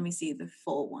all-time. Let me see the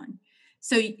full one.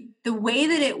 So the way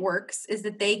that it works is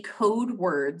that they code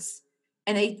words,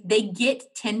 and they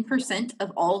get 10%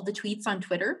 of all of the tweets on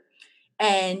Twitter.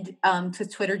 And because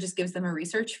Twitter just gives them a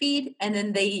research feed, and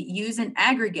then they use an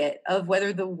aggregate of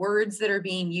whether the words that are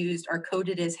being used are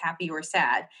coded as happy or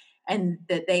sad, and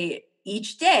that they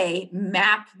each day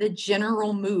map the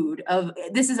general mood of,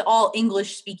 this is all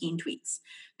English speaking tweets,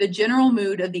 the general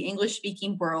mood of the English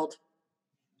speaking world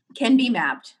can be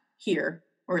mapped here,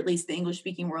 or at least the English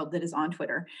speaking world that is on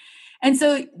Twitter. And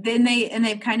so then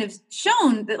they've kind of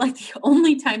shown that like the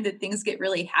only time that things get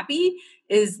really happy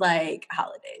is like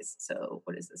holidays. So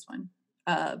what is this one?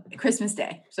 Christmas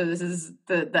Day. So this is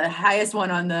the highest one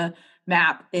on the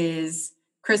map is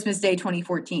Christmas Day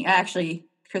 2014. Actually,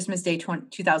 Christmas Day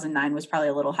 2009 was probably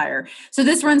a little higher. So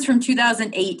this runs from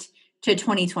 2008 to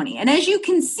 2020. And as you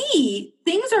can see,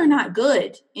 things are not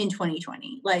good in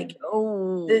 2020. Like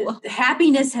the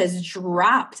happiness has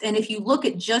dropped. And if you look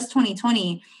at just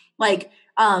 2020, like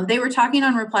they were talking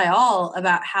on Reply All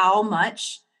about how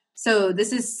much. So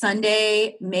this is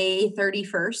Sunday, May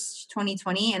 31st,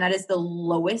 2020. And that is the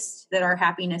lowest that our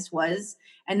happiness was.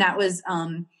 And that was,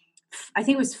 I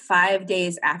think it was 5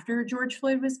 days after George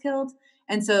Floyd was killed.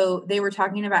 And so they were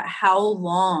talking about how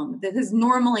long, because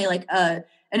normally like an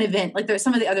event, like there's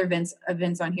some of the other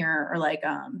events on here are like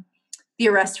the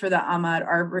arrest for the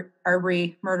Ahmaud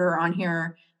Arbery murder on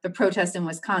here, the protest in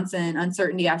Wisconsin,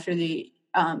 uncertainty after the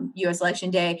U.S. election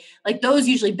day, like those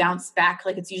usually bounce back.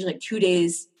 Like it's usually like 2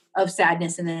 days of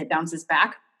sadness and then it bounces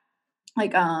back.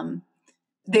 Like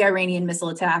the Iranian missile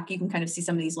attack, you can kind of see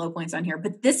some of these low points on here.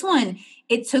 But this one,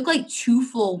 it took like 2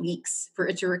 full weeks for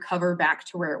it to recover back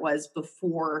to where it was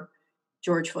before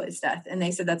George Floyd's death. And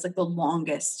they said that's like the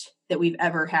longest that we've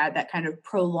ever had that kind of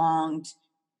prolonged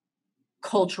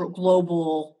cultural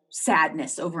global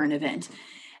sadness over an event.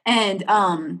 And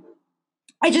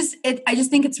I just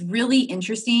think it's really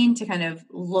interesting to kind of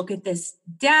look at this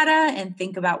data and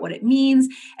think about what it means.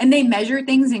 And they measure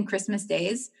things in Christmas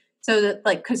days. So that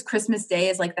like, because Christmas Day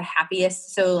is like the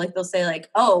happiest. So like they'll say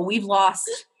like, oh, we've lost,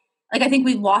 like I think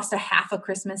we've lost a half a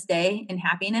Christmas day in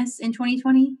happiness in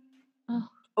 2020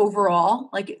 overall.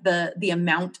 Like the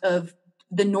amount of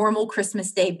the normal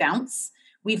Christmas Day bounce,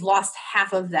 we've lost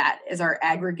half of that as our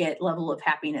aggregate level of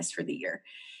happiness for the year.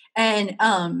 And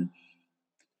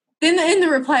then in the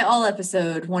Reply All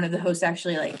episode, one of the hosts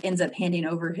actually like ends up handing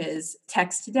over his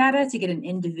text data to get an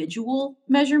individual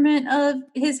measurement of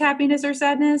his happiness or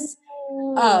sadness,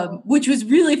 which was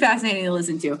really fascinating to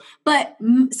listen to. But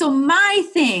so my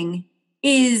thing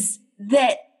is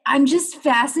that I'm just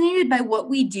fascinated by what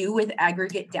we do with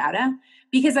aggregate data,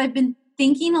 because I've been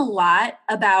thinking a lot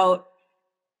about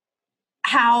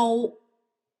how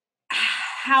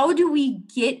do we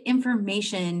get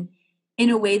information in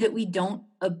a way that we don't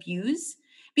abuse?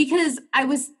 Because I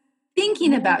was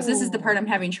thinking about, so this is the part I'm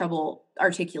having trouble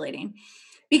articulating,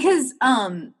 because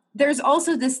there's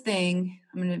also this thing,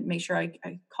 I'm going to make sure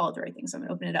I call it the right thing, so I'm going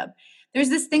to open it up. There's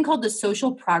this thing called the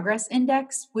Social Progress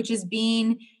Index, which is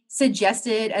being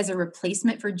suggested as a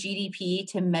replacement for GDP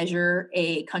to measure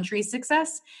a country's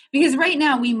success. Because right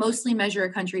now we mostly measure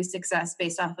a country's success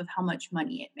based off of how much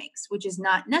money it makes, which is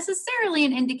not necessarily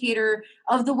an indicator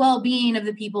of the well-being of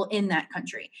the people in that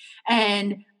country.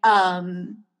 And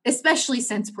especially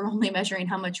since we're only measuring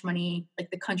how much money like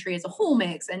the country as a whole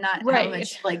makes, and not how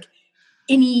much like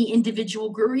any individual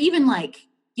group, or even like,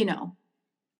 you know,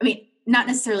 I mean, not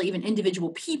necessarily even individual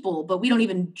people, but we don't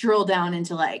even drill down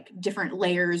into like different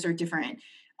layers or different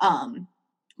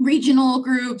regional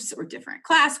groups or different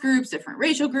class groups, different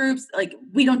racial groups. Like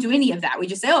we don't do any of that. We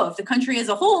just say, oh, if the country as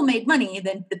a whole made money,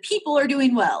 then the people are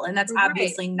doing well. And that's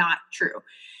obviously not true.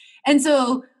 And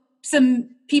so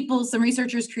some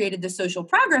researchers created the Social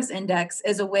Progress Index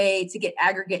as a way to get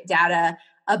aggregate data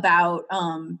about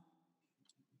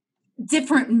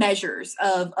different measures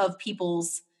of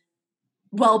people's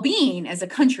well-being as a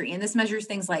country. And this measures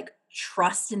things like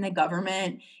trust in the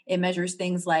government. It measures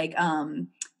things like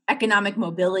economic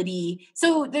mobility.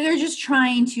 So they're just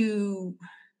trying to,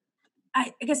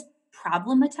 I guess,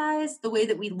 problematize the way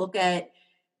that we look at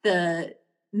the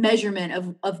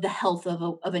measurement of the health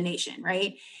of a nation,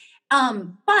 right?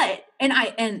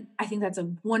 I think that's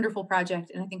a wonderful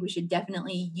project, and I think we should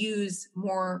definitely use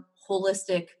more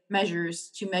holistic measures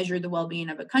to measure the well-being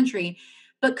of a country.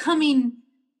 But coming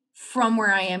from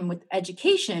where I am with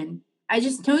education, I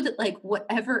just know that like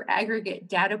whatever aggregate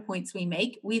data points we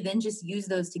make, we then just use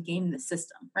those to game the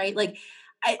system, right?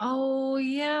 Oh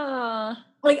yeah.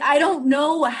 I don't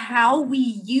know how we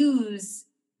use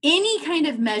any kind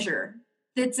of measure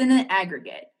that's in an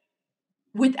aggregate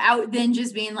without then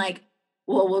just being like,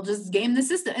 well, we'll just game the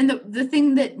system. And the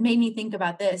thing that made me think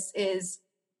about this is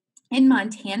in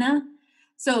Montana.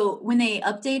 So when they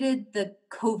updated the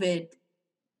COVID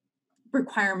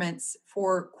requirements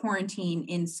for quarantine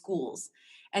in schools,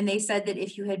 and they said that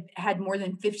if you had had more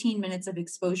than 15 minutes of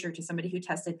exposure to somebody who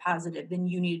tested positive, then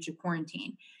you needed to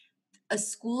quarantine. A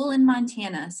school in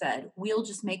Montana said, we'll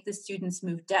just make the students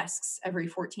move desks every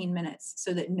 14 minutes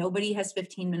so that nobody has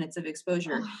 15 minutes of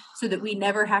exposure, so that we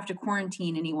never have to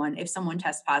quarantine anyone if someone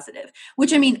tests positive.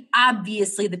 Which, I mean,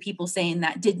 obviously the people saying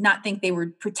that did not think they were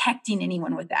protecting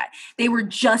anyone with that. They were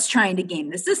just trying to game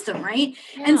the system, right?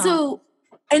 Yeah. And so,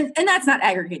 and that's not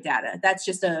aggregate data. That's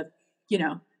just so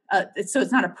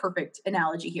it's not a perfect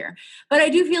analogy here. But I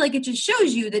do feel like it just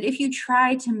shows you that if you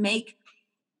try to make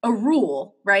a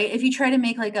rule, right? If you try to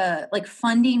make like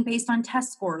funding based on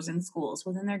test scores in schools,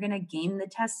 well, then they're going to game the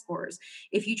test scores.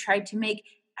 If you tried to make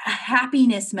a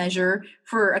happiness measure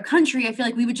for a country, I feel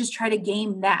like we would just try to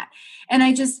game that. And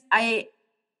I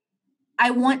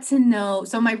want to know.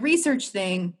 So my research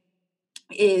thing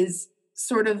is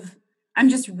sort of, I'm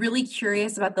just really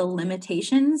curious about the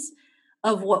limitations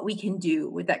of what we can do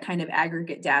with that kind of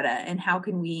aggregate data, and how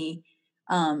can we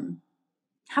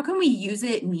use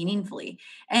it meaningfully?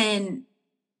 And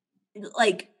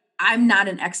like, I'm not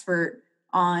an expert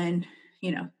on,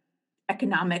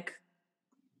 economic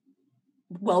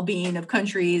well-being of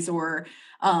countries, or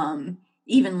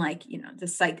even like,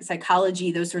 the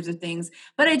psychology, those sorts of things.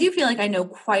 But I do feel like I know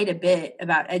quite a bit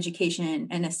about education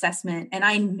and assessment. And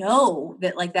I know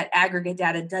that like that aggregate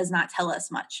data does not tell us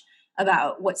much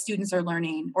about what students are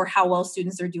learning, or how well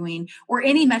students are doing, or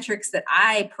any metrics that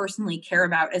I personally care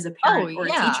about as a parent or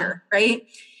a teacher, right?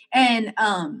 And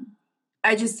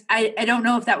I don't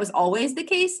know if that was always the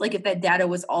case, like if that data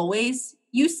was always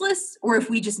useless, or if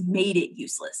we just made it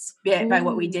useless by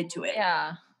what we did to it.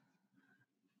 Yeah.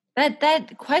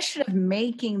 That question of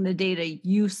making the data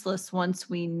useless once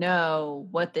we know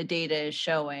what the data is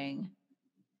showing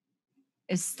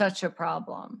is such a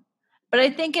problem. But I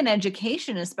think in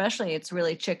education, especially, it's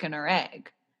really chicken or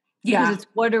egg. Because it's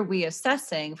what are we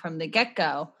assessing from the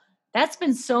get-go? That's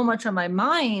been so much on my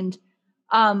mind.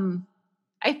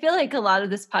 I feel like a lot of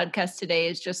this podcast today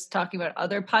is just talking about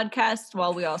other podcasts,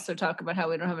 while we also talk about how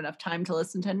we don't have enough time to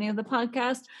listen to any of the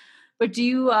podcasts. But do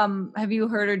you have you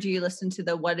heard, or do you listen to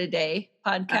the What a Day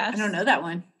podcast? I don't know that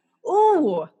one.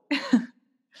 Ooh.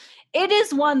 It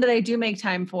is one that I do make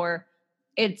time for.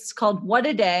 It's called What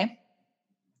a Day.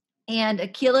 And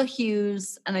Akilah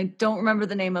Hughes, and I don't remember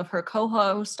the name of her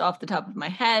co-host off the top of my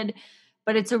head,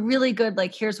 but it's a really good,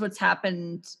 like, here's what's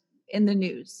happened in the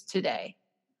news today.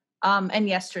 And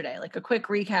yesterday, like a quick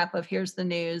recap of here's the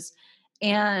news.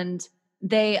 And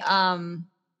they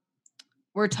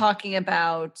were talking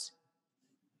about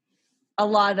a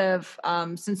lot of,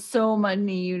 since so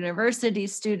many university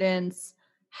students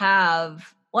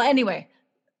have, well, anyway,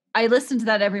 I listen to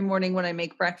that every morning when I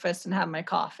make breakfast and have my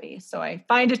coffee. So I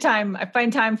find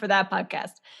time for that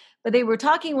podcast. But they were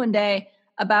talking one day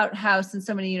about how, since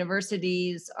so many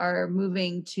universities are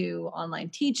moving to online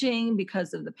teaching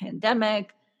because of the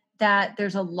pandemic, that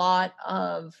there's a lot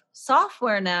of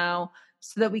software now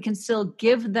so that we can still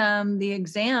give them the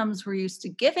exams we're used to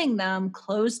giving them,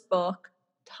 closed book,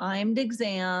 timed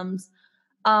exams.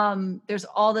 There's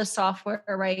all this software,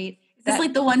 right? Is this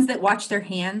like the ones that watch their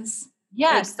hands?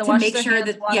 Yes, like, to make sure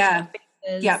that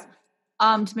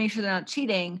to make sure they're not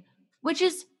cheating, which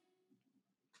is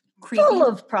creepy. Full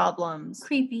of problems.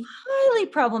 Creepy. Highly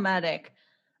problematic.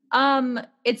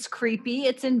 It's creepy,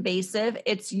 it's invasive,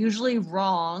 it's usually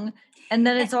wrong, and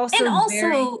then it's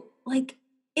also like,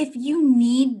 if you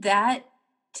need that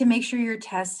to make sure your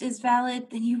test is valid,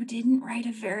 then you didn't write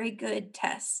a very good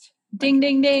test. Ding,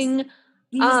 ding, ding.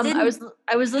 I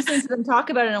was listening to them talk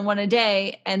about it on One a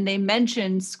Day, and they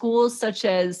mentioned schools such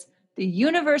as the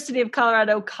University of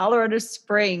Colorado, Colorado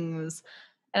Springs.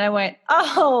 And I went,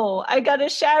 oh, I got a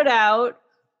shout out.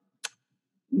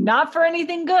 Not for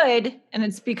anything good. And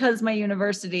it's because my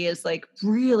university is like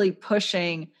really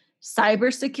pushing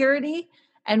cybersecurity.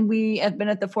 And we have been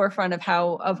at the forefront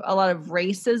of a lot of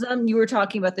racism. You were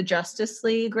talking about the Justice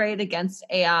League, right, against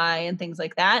AI and things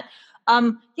like that.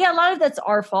 Yeah, a lot of that's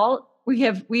our fault. We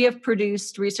have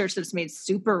produced research that's made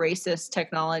super racist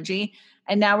technology,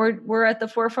 and now we're at the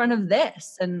forefront of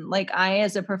this. And like I,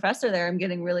 as a professor there, I'm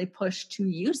getting really pushed to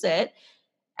use it.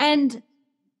 And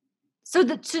so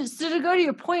to go to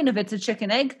your point of it's a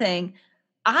chicken egg thing,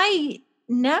 I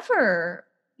never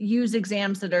use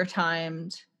exams that are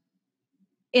timed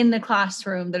in the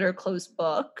classroom that are closed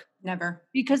book. Never.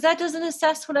 Because that doesn't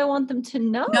assess what I want them to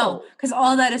know. No, because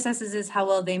all that assesses is how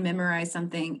well they memorize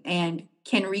something and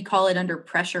can recall it under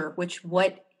pressure,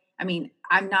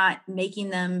 I'm not making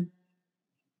them,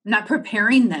 not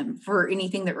preparing them for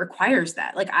anything that requires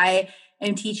that. Like I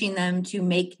am teaching them to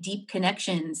make deep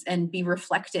connections and be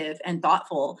reflective and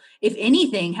thoughtful. If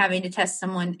anything, having to test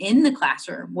someone in the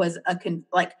classroom was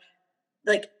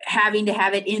like having to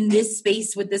have it in this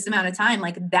space with this amount of time,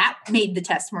 like that made the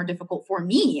test more difficult for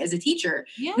me as a teacher.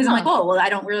 Because I'm like, oh, well, I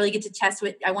don't really get to test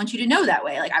what I want you to know that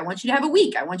way. Like I want you to have a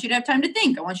week. I want you to have time to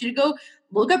think. I want you to go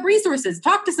look up resources,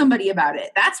 talk to somebody about it.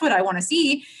 That's what I want to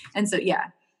see. And so,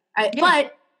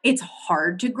 but it's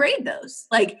hard to grade those.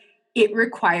 Like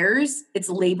it's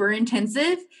labor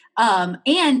intensive.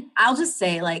 And I'll just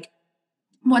say like,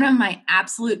 one of my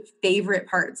absolute favorite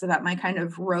parts about my kind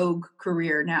of rogue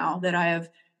career now that I have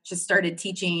just started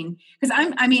teaching, because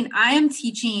I am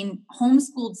teaching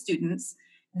homeschooled students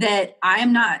that I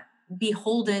am not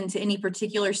beholden to any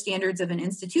particular standards of an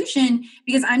institution,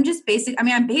 because I'm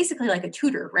basically like a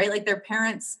tutor, right? Like their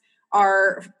parents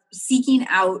are seeking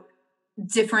out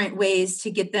different ways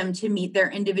to get them to meet their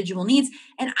individual needs.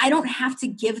 And I don't have to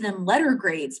give them letter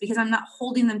grades because I'm not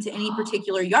holding them to any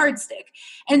particular yardstick.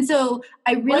 And so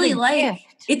I really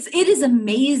it is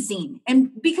amazing. And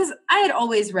because I had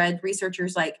always read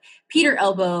researchers like Peter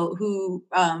Elbow, who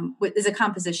is a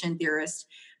composition theorist,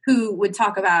 who would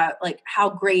talk about like how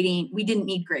grading, we didn't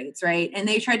need grades, right? And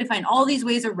they tried to find all these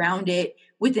ways around it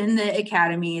within the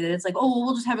academy, that it's like, oh, well,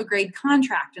 we'll just have a grade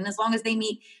contract. And as long as they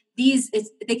meet these,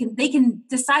 they can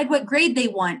decide what grade they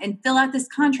want and fill out this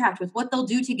contract with what they'll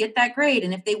do to get that grade.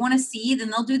 And if they want a C, then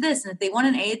they'll do this. And if they want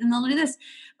an A, then they'll do this.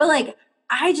 But like,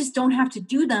 I just don't have to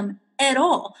do them at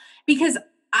all, because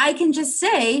I can just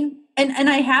say, and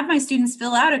I have my students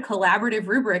fill out a collaborative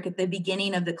rubric at the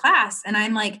beginning of the class. And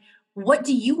I'm like, what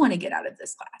do you want to get out of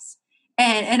this class?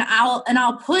 And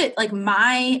I'll put like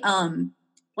my,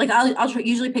 I'll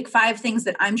usually pick 5 things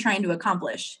that I'm trying to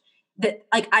accomplish. That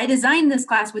like I designed this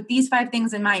class with these 5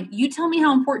 things in mind. You tell me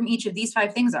how important each of these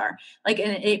 5 things are. Like,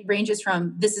 and it ranges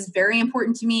from this is very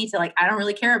important to me to like, I don't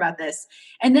really care about this.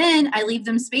 And then I leave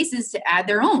them spaces to add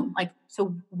their own. Like,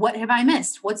 so what have I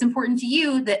missed? What's important to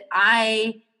you that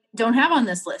I don't have on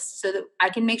this list, so that I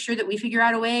can make sure that we figure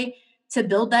out a way to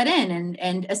build that in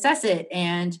and assess it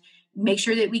and make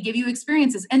sure that we give you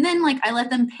experiences. And then like I let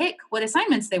them pick what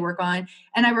assignments they work on,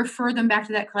 and I refer them back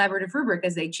to that collaborative rubric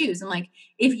as they choose. And like,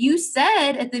 if you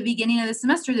said at the beginning of the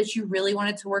semester that you really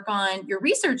wanted to work on your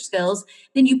research skills,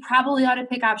 then you probably ought to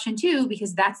pick option 2,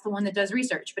 because that's the one that does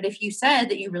research. But if you said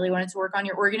that you really wanted to work on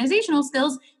your organizational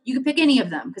skills, you could pick any of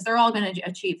them, because they're all going to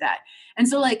achieve that. And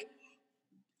so like,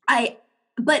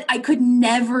 but I could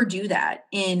never do that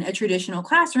in a traditional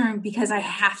classroom, because I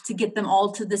have to get them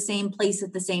all to the same place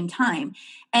at the same time.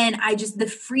 And the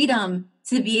freedom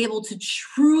to be able to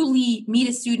truly meet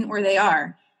a student where they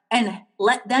are and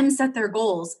let them set their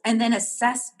goals and then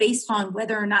assess based on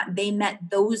whether or not they met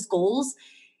those goals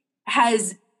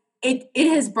has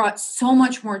brought so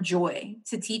much more joy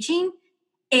to teaching.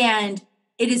 And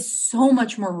it is so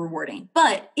much more rewarding,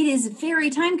 but it is very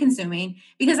time consuming,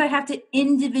 because I have to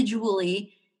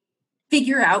individually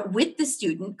figure out with the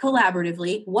student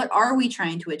collaboratively, what are we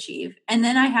trying to achieve? And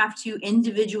then I have to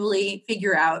individually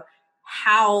figure out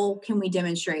how can we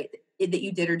demonstrate that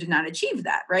you did or did not achieve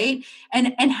that, right?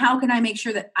 And how can I make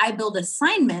sure that I build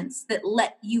assignments that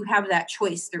let you have that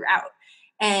choice throughout?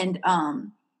 And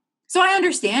so I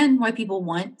understand why people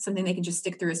want something they can just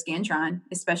stick through a Scantron,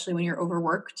 especially when you're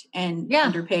overworked and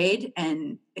underpaid.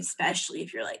 And especially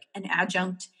if you're like an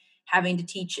adjunct having to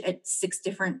teach at 6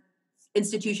 different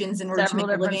institutions in order to make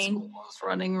a living. Schools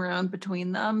running around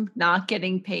between them, not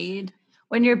getting paid.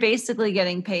 When you're basically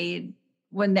getting paid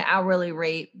when the hourly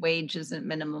wage isn't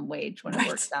minimum wage, when it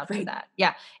works out to that.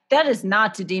 Yeah. That is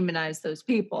not to demonize those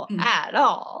people at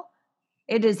all.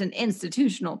 It is an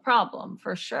institutional problem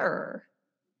for sure.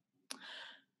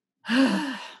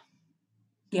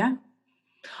 Yeah.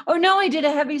 Oh no, I did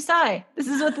a heavy sigh. This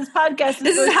is what this podcast is.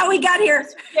 This is how we got here.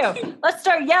 Let's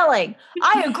start yelling.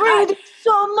 I agree with you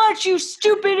so much, you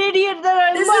stupid idiot that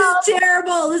I love. This is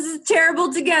terrible. This is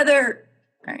terrible together.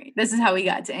 All right. This is how we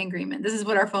got to agreement. This is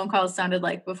what our phone calls sounded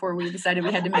like before we decided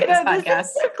we had to make this podcast.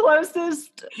 This is the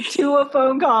closest to a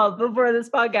phone call before this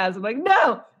podcast. I'm like,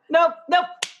 nope.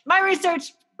 My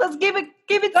research. Let's give it.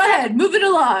 Go ahead. Move it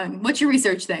along. What's your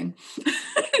research thing?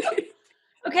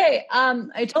 Okay.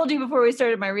 I told you before we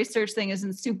started, my research thing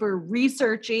isn't super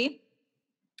researchy.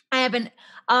 I haven't,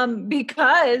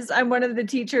 because I'm one of the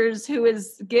teachers who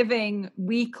is giving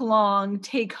week-long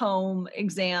take-home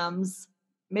exams,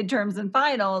 midterms and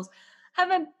finals,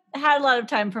 haven't had a lot of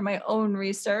time for my own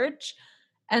research.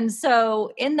 And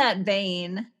so in that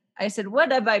vein, I said,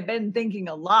 what have I been thinking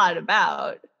a lot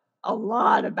about?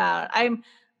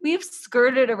 We've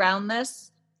skirted around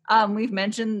this. We've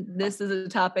mentioned this as a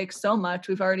topic so much.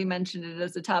 We've already mentioned it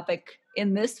as a topic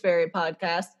in this very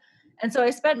podcast. And so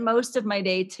I spent most of my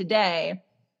day today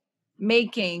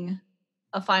making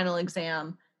a final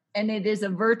exam, and it is a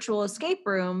virtual escape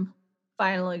room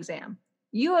final exam.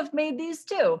 You have made these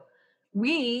too.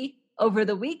 We, over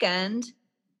the weekend,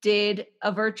 did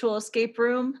a virtual escape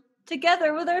room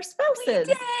together with our spouses.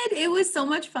 We did. It was so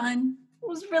much fun. It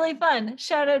was really fun.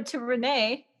 Shout out to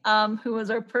Renee, who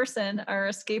was our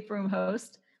escape room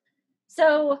host.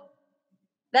 So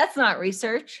that's not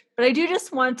research, but I do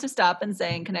just want to stop and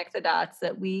say and connect the dots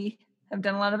that we have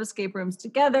done a lot of escape rooms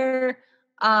together.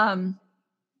 And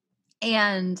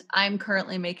I'm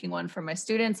currently making one for my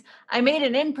students. I made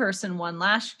an in-person one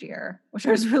last year, which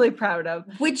I was really proud of.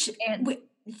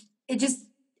 It just,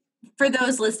 for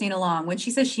those listening along, when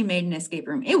she says she made an escape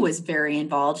room, it was very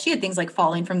involved. She had things like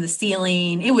falling from the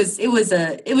ceiling. It was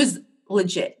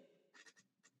legit.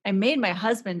 I made my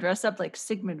husband dress up like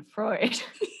Sigmund Freud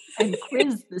and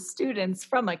quiz the students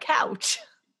from a couch.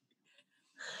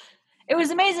 It was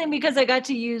amazing because I got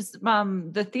to use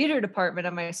the theater department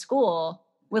at my school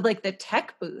with like the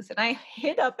tech booth, and I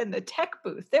hid up in the tech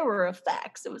booth. There were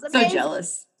effects. It was amazing. So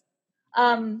jealous.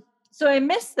 So I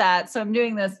missed that. So I'm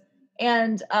doing this.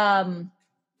 And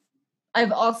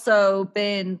I've also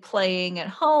been playing at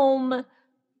home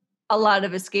a lot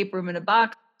of Escape Room in a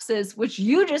Boxes, which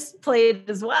you just played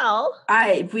as well.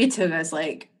 It took us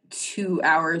like 2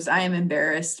 hours. I am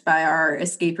embarrassed by our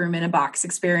Escape Room in a Box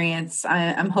experience.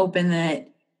 I'm hoping that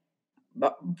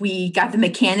we got the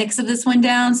mechanics of this one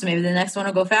down, so maybe the next one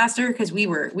will go faster, because we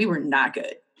were not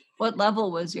good. What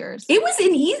level was yours? It was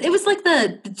it was like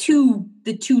the 2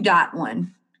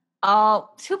 one. Oh,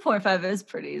 2.5 is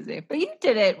pretty easy, but you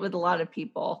did it with a lot of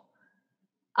people.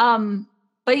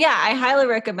 But yeah, I highly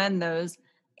recommend those.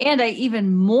 And I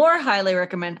even more highly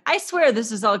recommend, I swear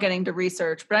this is all getting to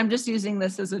research, but I'm just using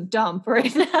this as a dump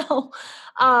right now.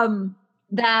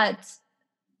 That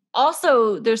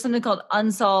also there's something called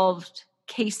Unsolved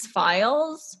Case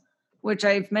Files, which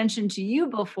I've mentioned to you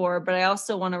before, but I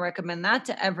also want to recommend that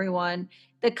to everyone.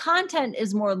 The content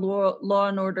is more Law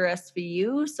and Order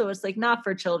SVU, so it's like not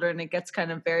for children. It gets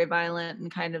kind of very violent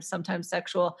and kind of sometimes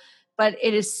sexual, but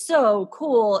it is so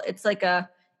cool. It's like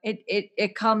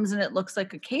it comes and it looks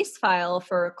like a case file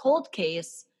for a cold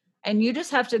case, and you just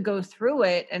have to go through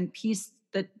it and piece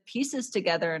the pieces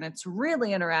together, and it's really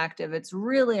interactive. It's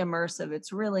really immersive.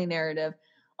 It's really narrative.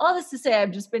 All this to say,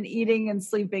 I've just been eating and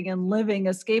sleeping and living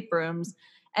escape rooms.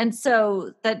 And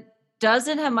so that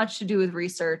doesn't have much to do with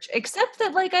research, except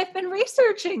that like I've been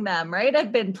researching them, right?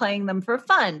 I've been playing them for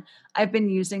fun. I've been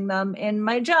using them in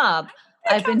my job.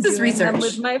 I've been doing them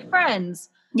with my friends.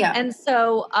 Yeah. And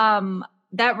so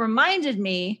that reminded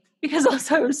me, because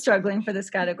also I was struggling for this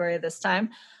category this time,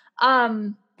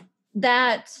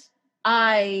 that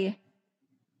I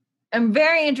am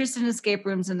very interested in escape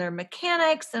rooms and their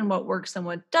mechanics and what works and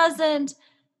what doesn't.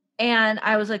 And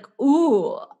I was like,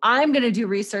 ooh, I'm going to do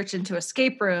research into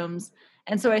escape rooms.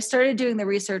 And so I started doing the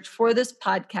research for this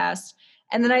podcast.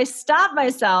 And then I stopped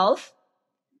myself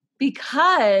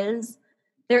because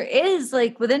there is,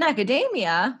 like, within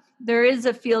academia, there is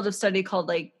a field of study called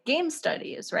like game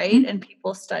studies, right? Mm-hmm. And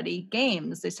people study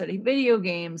games. They study video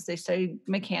games. They study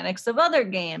mechanics of other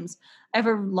games. I have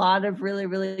a lot of really,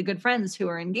 really good friends who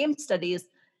are in game studies.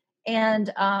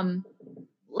 And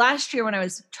last year when I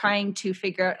was trying to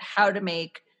figure out how to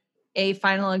make a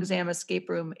final exam escape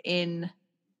room in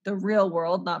the real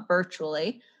world, not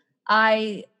virtually,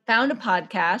 I found a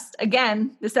podcast.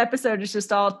 Again, this episode is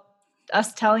just all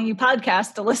us telling you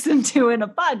podcasts to listen to in a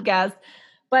podcast,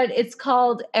 but it's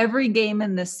called Every Game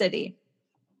in the City.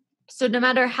 So no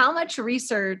matter how much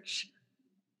research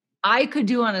I could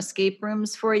do on escape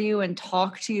rooms for you and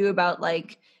talk to you about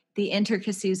like the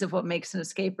intricacies of what makes an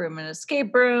escape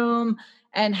room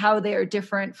and how they are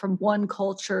different from one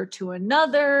culture to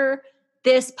another.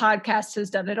 This podcast has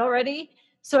done it already.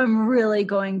 So I'm really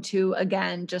going to,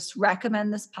 again, just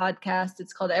recommend this podcast.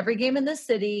 It's called Every Game in the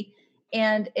City.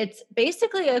 And it's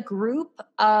basically a group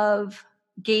of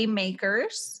game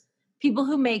makers, people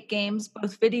who make games,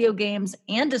 both video games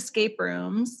and escape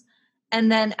rooms,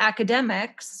 and then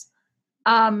academics.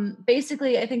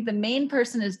 Basically, I think the main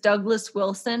person is Douglas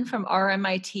Wilson from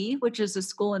RMIT, which is a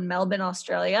school in Melbourne,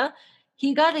 Australia.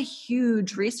 He got a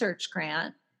huge research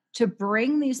grant to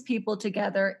bring these people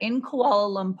together in Kuala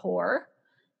Lumpur,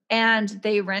 and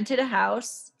they rented a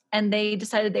house and they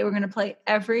decided they were going to play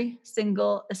every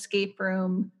single escape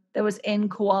room that was in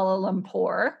Kuala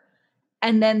Lumpur.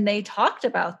 And then they talked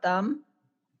about them.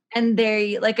 And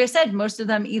they, like I said, most of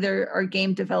them either are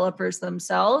game developers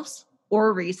themselves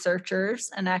or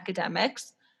researchers and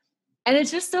academics. And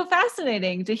it's just so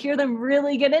fascinating to hear them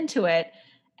really get into it.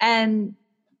 And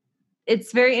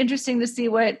it's very interesting to see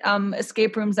what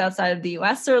escape rooms outside of the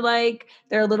US are like.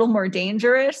 They're a little more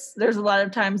dangerous. There's a lot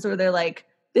of times where they're like,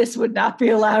 this would not be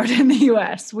allowed in the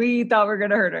US. We thought we were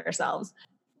going to hurt ourselves.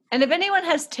 And if anyone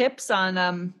has tips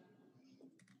on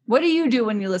what do you do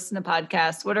when you listen to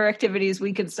podcasts? What are activities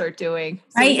we could start doing?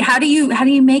 Right. How do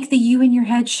you make the you in your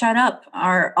head shut up?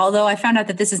 Or although I found out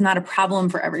that this is not a problem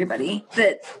for everybody,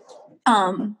 that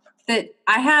I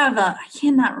have I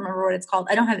cannot remember what it's called.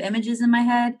 I don't have images in my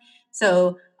head.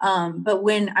 So, but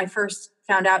when I first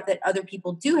found out that other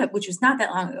people do have, which was not that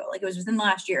long ago, like it was within the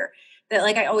last year, that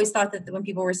like I always thought that when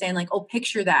people were saying like, oh,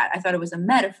 picture that, I thought it was a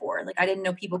metaphor. Like I didn't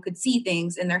know people could see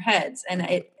things in their heads, and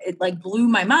it like blew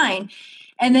my mind.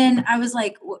 And then I was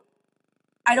like,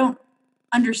 I don't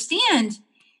understand.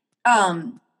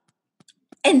 But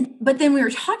then we were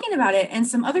talking about it, and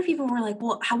some other people were like,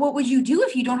 well, what would you do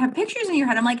if you don't have pictures in your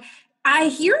head? I'm like, I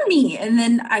hear me. And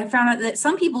then I found out that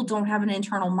some people don't have an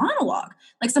internal monologue.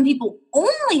 Like some people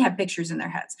only have pictures in their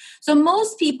heads. So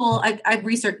most people, I've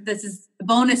researched, this is a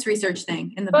bonus research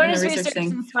thing in the research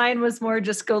thing. Mine was more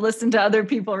just go listen to other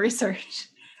people research.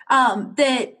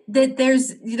 That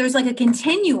there's like a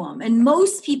continuum, and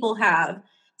most people have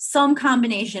some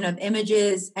combination of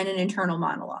images and an internal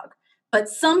monologue. But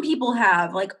some people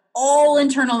have like all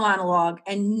internal monologue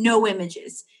and no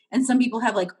images. And some people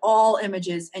have like all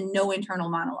images and no internal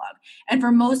monologue. And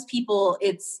for most people,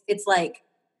 it's like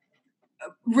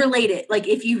related. Like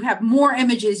if you have more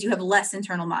images, you have less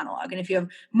internal monologue. And if you have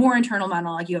more internal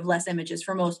monologue, you have less images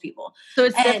for most people. So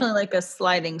it's definitely like a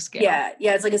sliding scale. Yeah.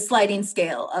 It's like a sliding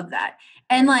scale of that.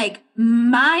 And like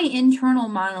my internal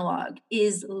monologue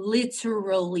is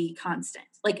literally constant.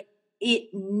 Like it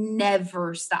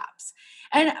never stops.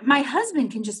 And my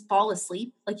husband can just fall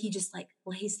asleep. Like he just like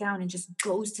lays down and just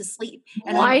goes to sleep.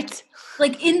 And what?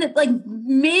 Like in the like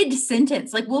mid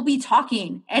sentence, like we'll be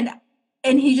talking and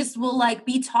he just will like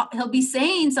he'll be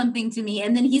saying something to me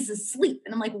and then he's asleep.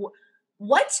 And I'm like,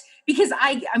 what? Because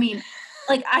I mean,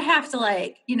 like I have to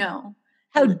like,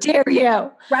 how dare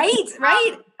you?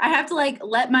 Right. I have to like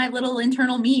let my little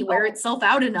internal me wear itself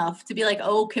out enough to be like,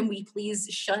 oh, can we please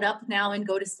shut up now and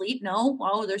go to sleep? No.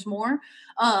 Oh, there's more.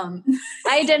 I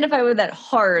identify with that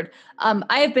hard.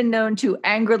 I have been known to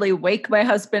angrily wake my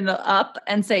husband up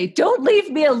and say, don't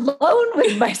leave me alone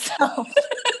with myself.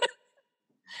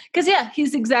 Because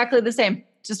he's exactly the same.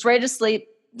 Just right asleep,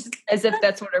 as if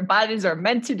that's what our bodies are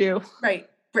meant to do. Right.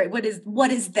 What is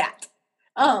that?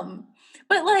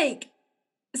 But like,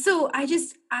 so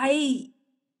I'm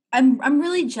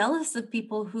really jealous of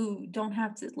people who don't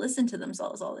have to listen to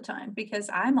themselves all the time because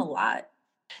I'm a lot.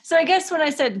 So I guess when I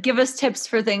said give us tips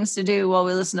for things to do while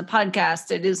we listen to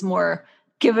podcasts, it is more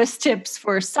give us tips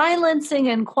for silencing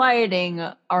and quieting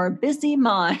our busy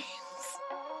minds.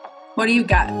 What do you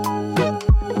got?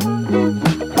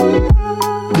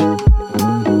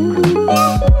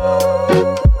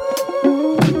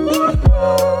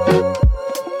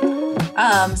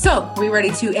 So we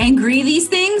ready to angry these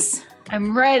things?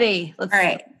 I'm ready. Let's all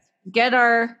right.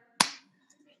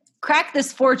 Crack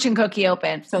this fortune cookie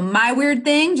open. So my weird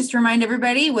thing, just to remind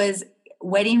everybody, was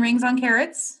wedding rings on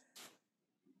carrots.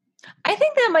 I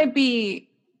think that might be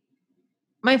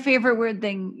my favorite weird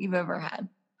thing you've ever had.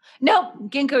 Nope,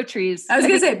 ginkgo trees. I was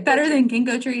going to say better than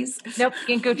ginkgo trees. Nope,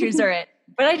 ginkgo trees are it.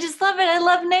 But I just love it. I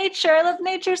love nature. I love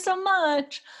nature so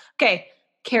much. Okay,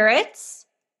 carrots.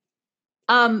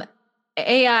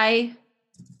 AI.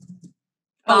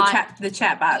 The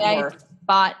chat bot war.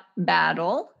 Bot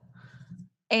battle.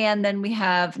 And then we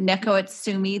have Neko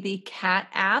Itsumi, the cat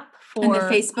app for and the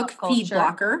Facebook feed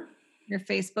blocker. Your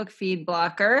Facebook feed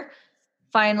blocker.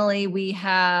 Finally, we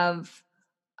have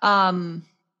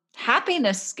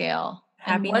happiness scale.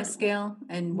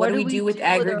 And what do we do with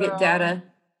aggregate data?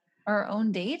 our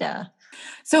own data.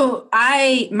 So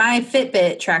my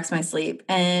Fitbit tracks my sleep,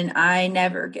 and I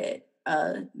never get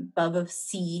above a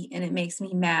C, and it makes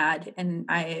me mad. And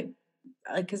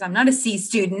because I'm not a C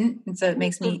student, and so it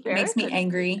makes me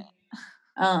angry.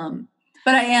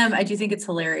 But I do think it's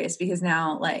hilarious because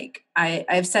now like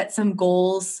I've set some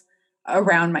goals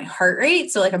around my heart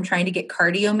rate. So like I'm trying to get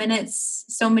cardio minutes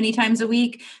so many times a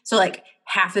week. So like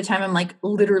half the time I'm like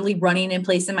literally running in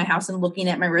place in my house and looking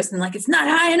at my wrist and like, it's not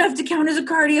high enough to count as a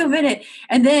cardio minute.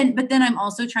 But then I'm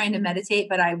also trying to meditate,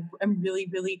 but I'm really,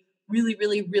 really, really,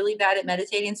 really, really bad at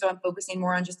meditating. So I'm focusing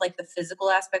more on just like the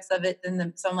physical aspects of it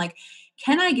so I'm like,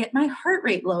 can I get my heart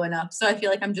rate low enough? So I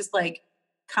feel like I'm just like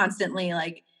constantly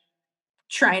like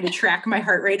trying to track my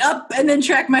heart rate up and then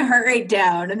track my heart rate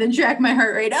down and then track my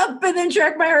heart rate up and then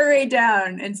track my heart rate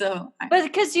down. And so, but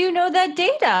because you know that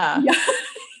data,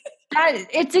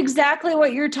 it's exactly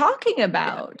what you're talking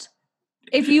about.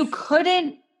 Yeah. If you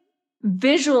couldn't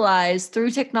visualize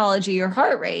through technology your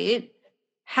heart rate,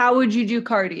 how would you do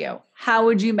cardio? How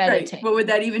would you meditate? Right. What would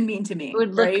that even mean to me? It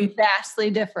would look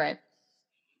vastly different.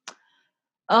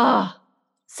 Oh,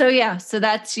 so yeah, so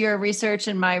that's your research,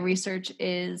 and my research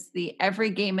is the Every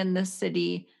Game in the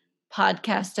City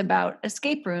podcast about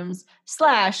escape rooms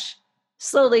 /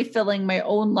 slowly filling my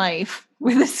own life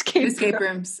with escape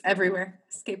rooms everywhere.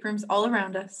 Escape rooms all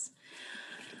around us.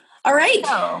 All right.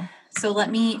 Oh. So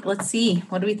let's see.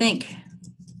 What do we think?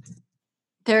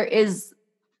 There is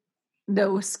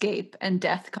no escape, and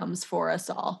death comes for us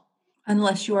all.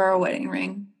 Unless you are a wedding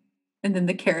ring, and then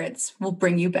the carrots will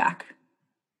bring you back.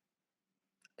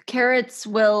 Carrots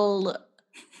will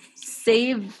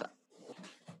save.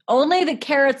 Only the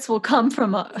carrots will come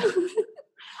from us.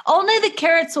 Only the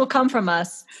carrots will come from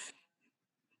us.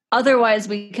 Otherwise,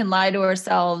 we can lie to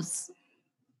ourselves.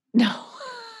 No.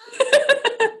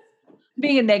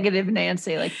 Being a negative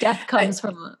Nancy, like death comes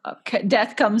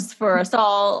for us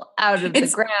all out of the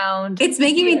ground. It's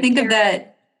making me think of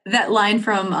that line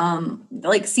from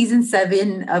like season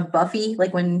 7 of Buffy,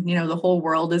 like when the whole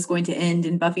world is going to end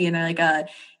in Buffy, and like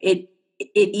it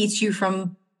eats you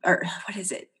from, or what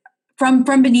is it, from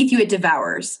beneath you it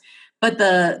devours. But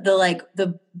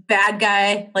the bad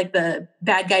guy, like the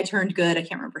bad guy turned good, I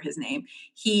can't remember his name,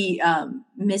 he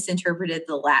misinterpreted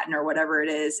the Latin or whatever it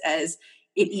is as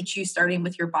it eats you starting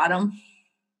with your bottom.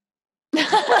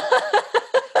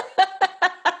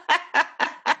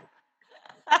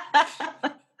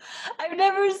 I've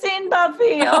never seen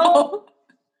Buffy. Oh.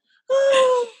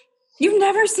 You've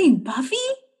never seen Buffy?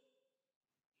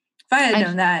 If I had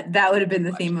known that would have been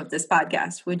the theme of this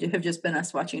podcast. Would have just been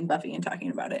us watching Buffy and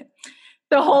talking about it.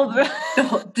 The whole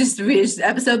just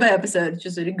episode by episode,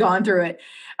 just gone through it.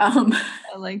 I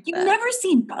like you've never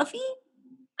seen Buffy?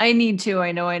 I need to.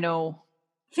 I know.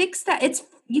 Fix that.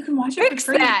 You can watch it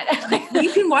for free. That.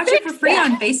 You can watch it for free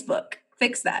on Facebook.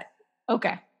 Fix that.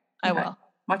 Okay. I will.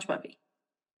 Watch Buffy.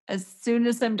 As soon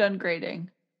as I'm done grading.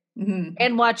 Mm-hmm.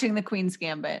 And watching The Queen's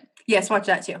Gambit. Yes, watch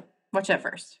that too. Watch that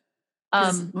first.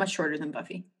 It's much shorter than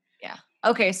Buffy. Yeah.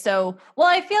 Okay, so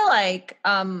I feel like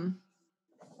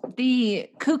the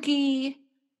kooky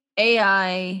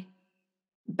AI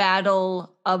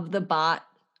battle of the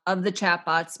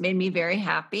chatbots made me very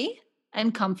happy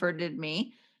and comforted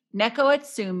me. Neko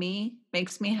Atsumi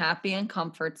makes me happy and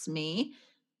comforts me.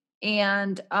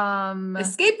 And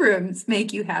escape rooms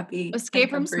make you happy.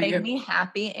 Escape rooms make me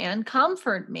happy and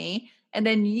comfort me. And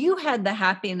then you had the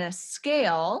happiness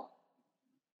scale,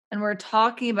 and we're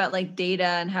talking about like data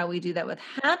and how we do that with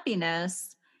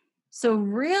happiness. So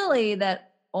really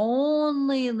that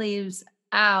only leaves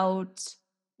out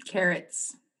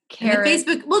carrots. The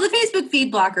Facebook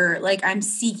feed blocker, like I'm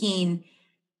seeking,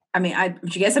 I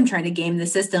guess I'm trying to game the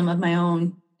system of my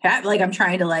own, like I'm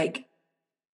trying to like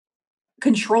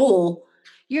control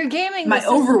you're gaming my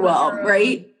overwhelm,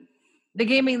 right? The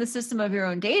gaming the system of your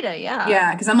own data, yeah.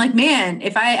 Yeah, because I'm like, man,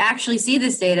 if I actually see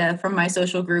this data from my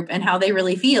social group and how they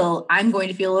really feel, I'm going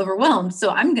to feel overwhelmed. So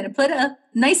I'm going to put a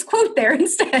nice quote there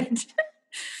instead.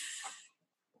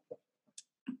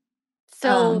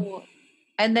 So,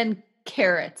 and then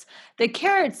carrots. The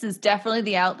carrots is definitely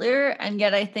the outlier, and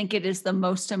yet I think it is the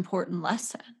most important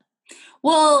lesson.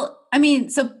 Well,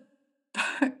 so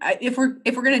if we're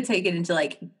going to take it into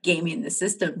like gaming the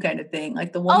system kind of thing,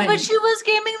 like the woman, but she was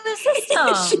gaming the system.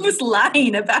 She was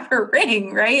lying about her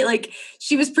ring, right? Like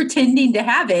she was pretending to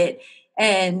have it,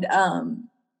 and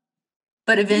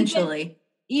but eventually,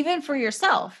 even for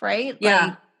yourself, right? Yeah.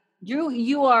 Like,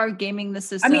 you are gaming the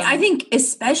system. I think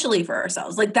especially for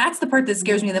ourselves, like that's the part that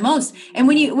scares me the most. And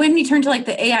when you turn to like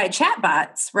the AI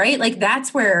chatbots, right? Like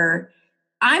that's where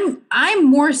I'm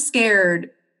more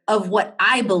scared of what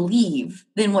I believe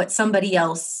than what somebody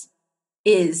else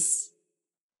is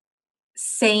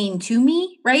saying to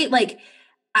me, right? Like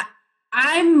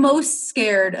I'm most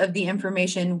scared of the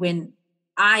information when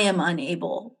I am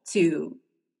unable to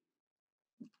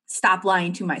stop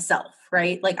lying to myself,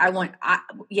 right? Like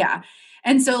yeah.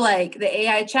 And so like the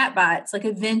AI chatbots, like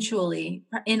eventually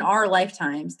in our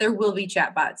lifetimes, there will be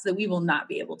chatbots that we will not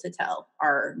be able to tell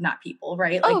are not people,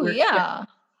 right? Like Oh yeah.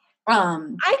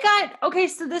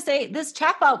 So this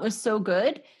chatbot was so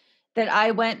good that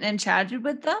I went and chatted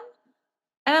with them.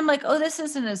 And I'm like, oh, this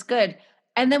isn't as good.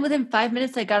 And then within 5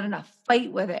 minutes, I got in a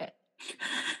fight with it.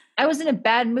 I was in a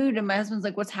bad mood, and my husband's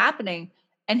like, what's happening?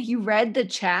 And he read the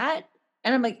chat,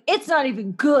 and I'm like, it's not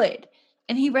even good.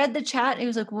 And he read the chat, and he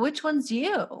was like, well, which one's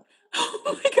you? Oh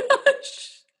my gosh.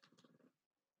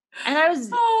 And I was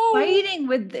fighting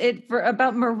with it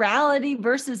about morality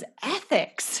versus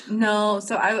ethics. No,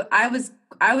 so I was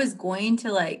going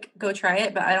to like go try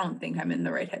it, but I don't think I'm in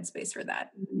the right headspace for that.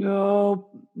 No.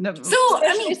 So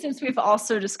especially since we've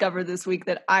also discovered this week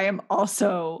that I am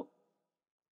also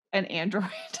an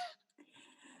android.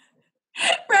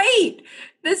 Right.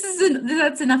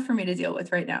 That's enough for me to deal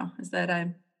with right now. Is that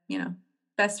I'm,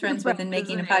 best friends with and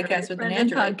making a podcast with an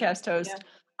android. Podcast host. Yeah.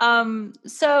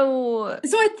 So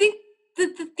I think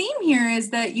that the theme here is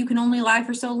that you can only lie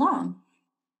for so long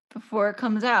before it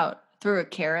comes out through a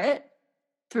carrot,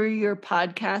 through your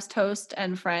podcast host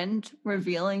and friend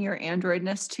revealing your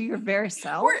androidness to your very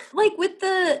self. Or like with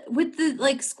the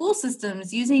like school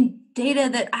systems using data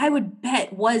that I would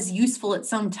bet was useful at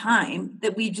some time,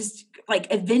 that we just like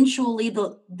eventually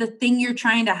the thing you're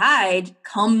trying to hide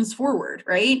comes forward,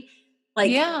 right?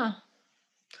 Like yeah.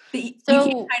 you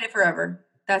can't hide it forever.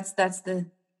 That's the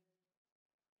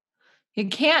you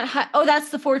can't hide. Oh, that's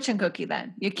the fortune cookie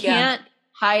then. You can't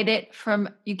hide it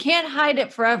you can't hide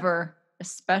it forever,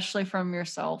 especially from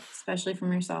yourself. Especially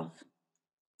from yourself.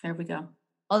 There we go.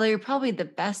 Although you're probably the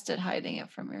best at hiding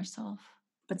it from yourself.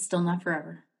 But still not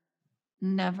forever.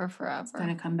 Never forever. It's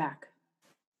going to come back.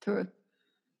 Through a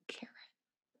carrot.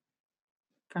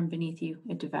 From beneath you,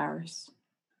 it devours.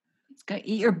 It's going to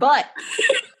eat your butt.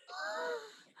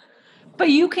 But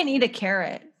you can eat a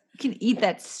carrot. You can eat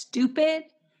that stupid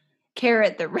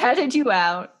carrot that ratted you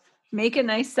out, make a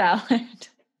nice salad.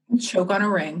 Choke on a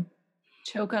ring.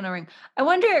 Choke on a ring. I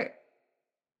wonder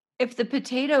if the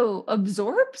potato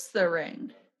absorbs the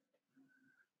ring.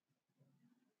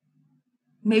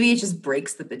 Maybe it just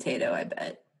breaks the potato, I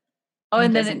bet. Oh,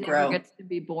 and then it never gets to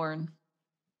be born.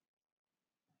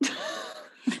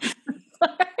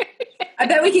 I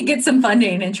bet we could get some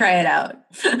funding and try it out.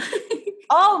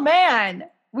 Oh man,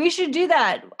 we should do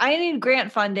that. I need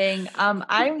grant funding.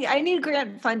 I need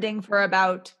grant funding for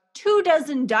about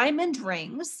 24 diamond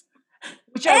rings,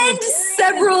 and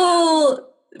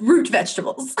several root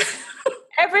vegetables.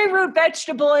 Every root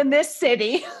vegetable in this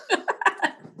city.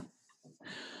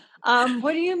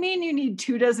 What do you mean you need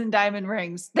 24 diamond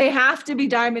rings? They have to be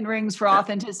diamond rings for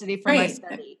authenticity for my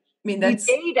study. I mean, that's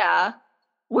the data,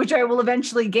 which I will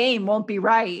eventually gain, won't be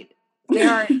right. They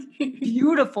are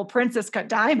beautiful princess cut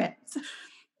diamonds.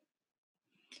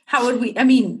 How would we? I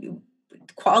mean,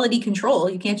 quality control.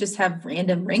 You can't just have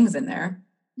random rings in there.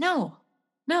 No,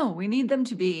 we need them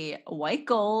to be white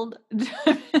gold.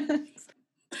 I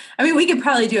mean, we could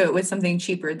probably do it with something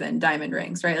cheaper than diamond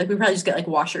rings, right? Like we probably just get like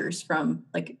washers from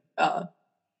like the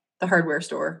hardware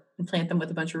store and plant them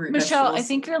with a bunch of root Michelle, vegetables. I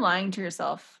think you're lying to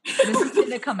yourself. This is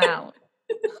going to come out.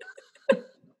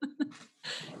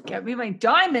 Get me my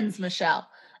diamonds, Michelle.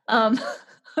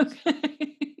 Okay.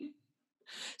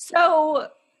 So,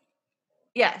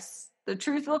 yes, the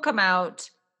truth will come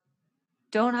out.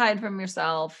 Don't hide from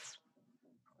yourself.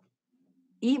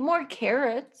 Eat more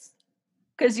carrots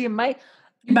because you might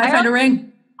find a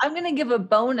ring. I'm going to give a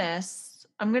bonus.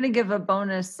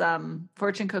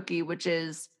 Fortune cookie, which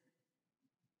is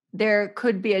there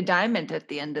could be a diamond at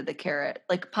the end of the carrot,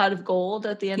 like a pot of gold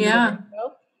at the end of the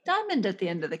rainbow. Diamond at the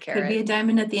end of the carrot. Could be a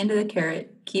diamond at the end of the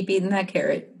carrot. Keep eating that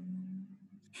carrot.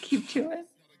 Keep chewing.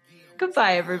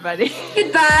 Goodbye, everybody.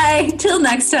 Goodbye. Till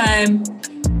next time.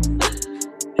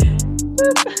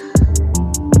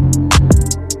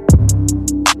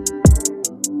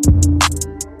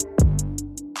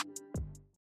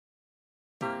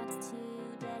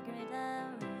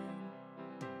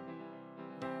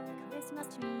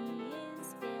 Christmas tree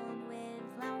is filled with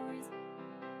flowers.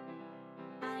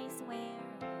 I swear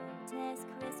it is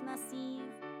Christmas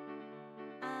Eve.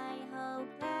 I hope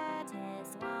that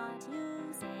is what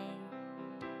you say.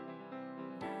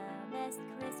 The best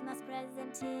Christmas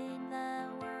present in the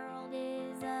world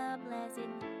is a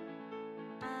blessing.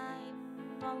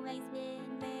 I've always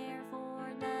been there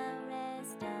for the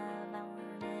rest of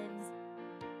our lives.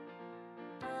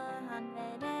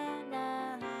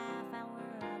 1.5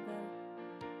 hours ago.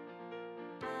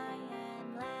 I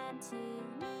am glad to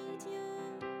meet you.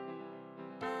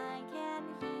 I can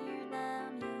hear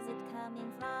the music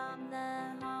coming from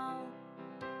the hall.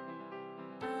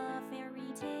 A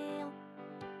fairy tale,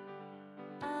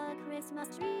 a Christmas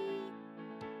tree.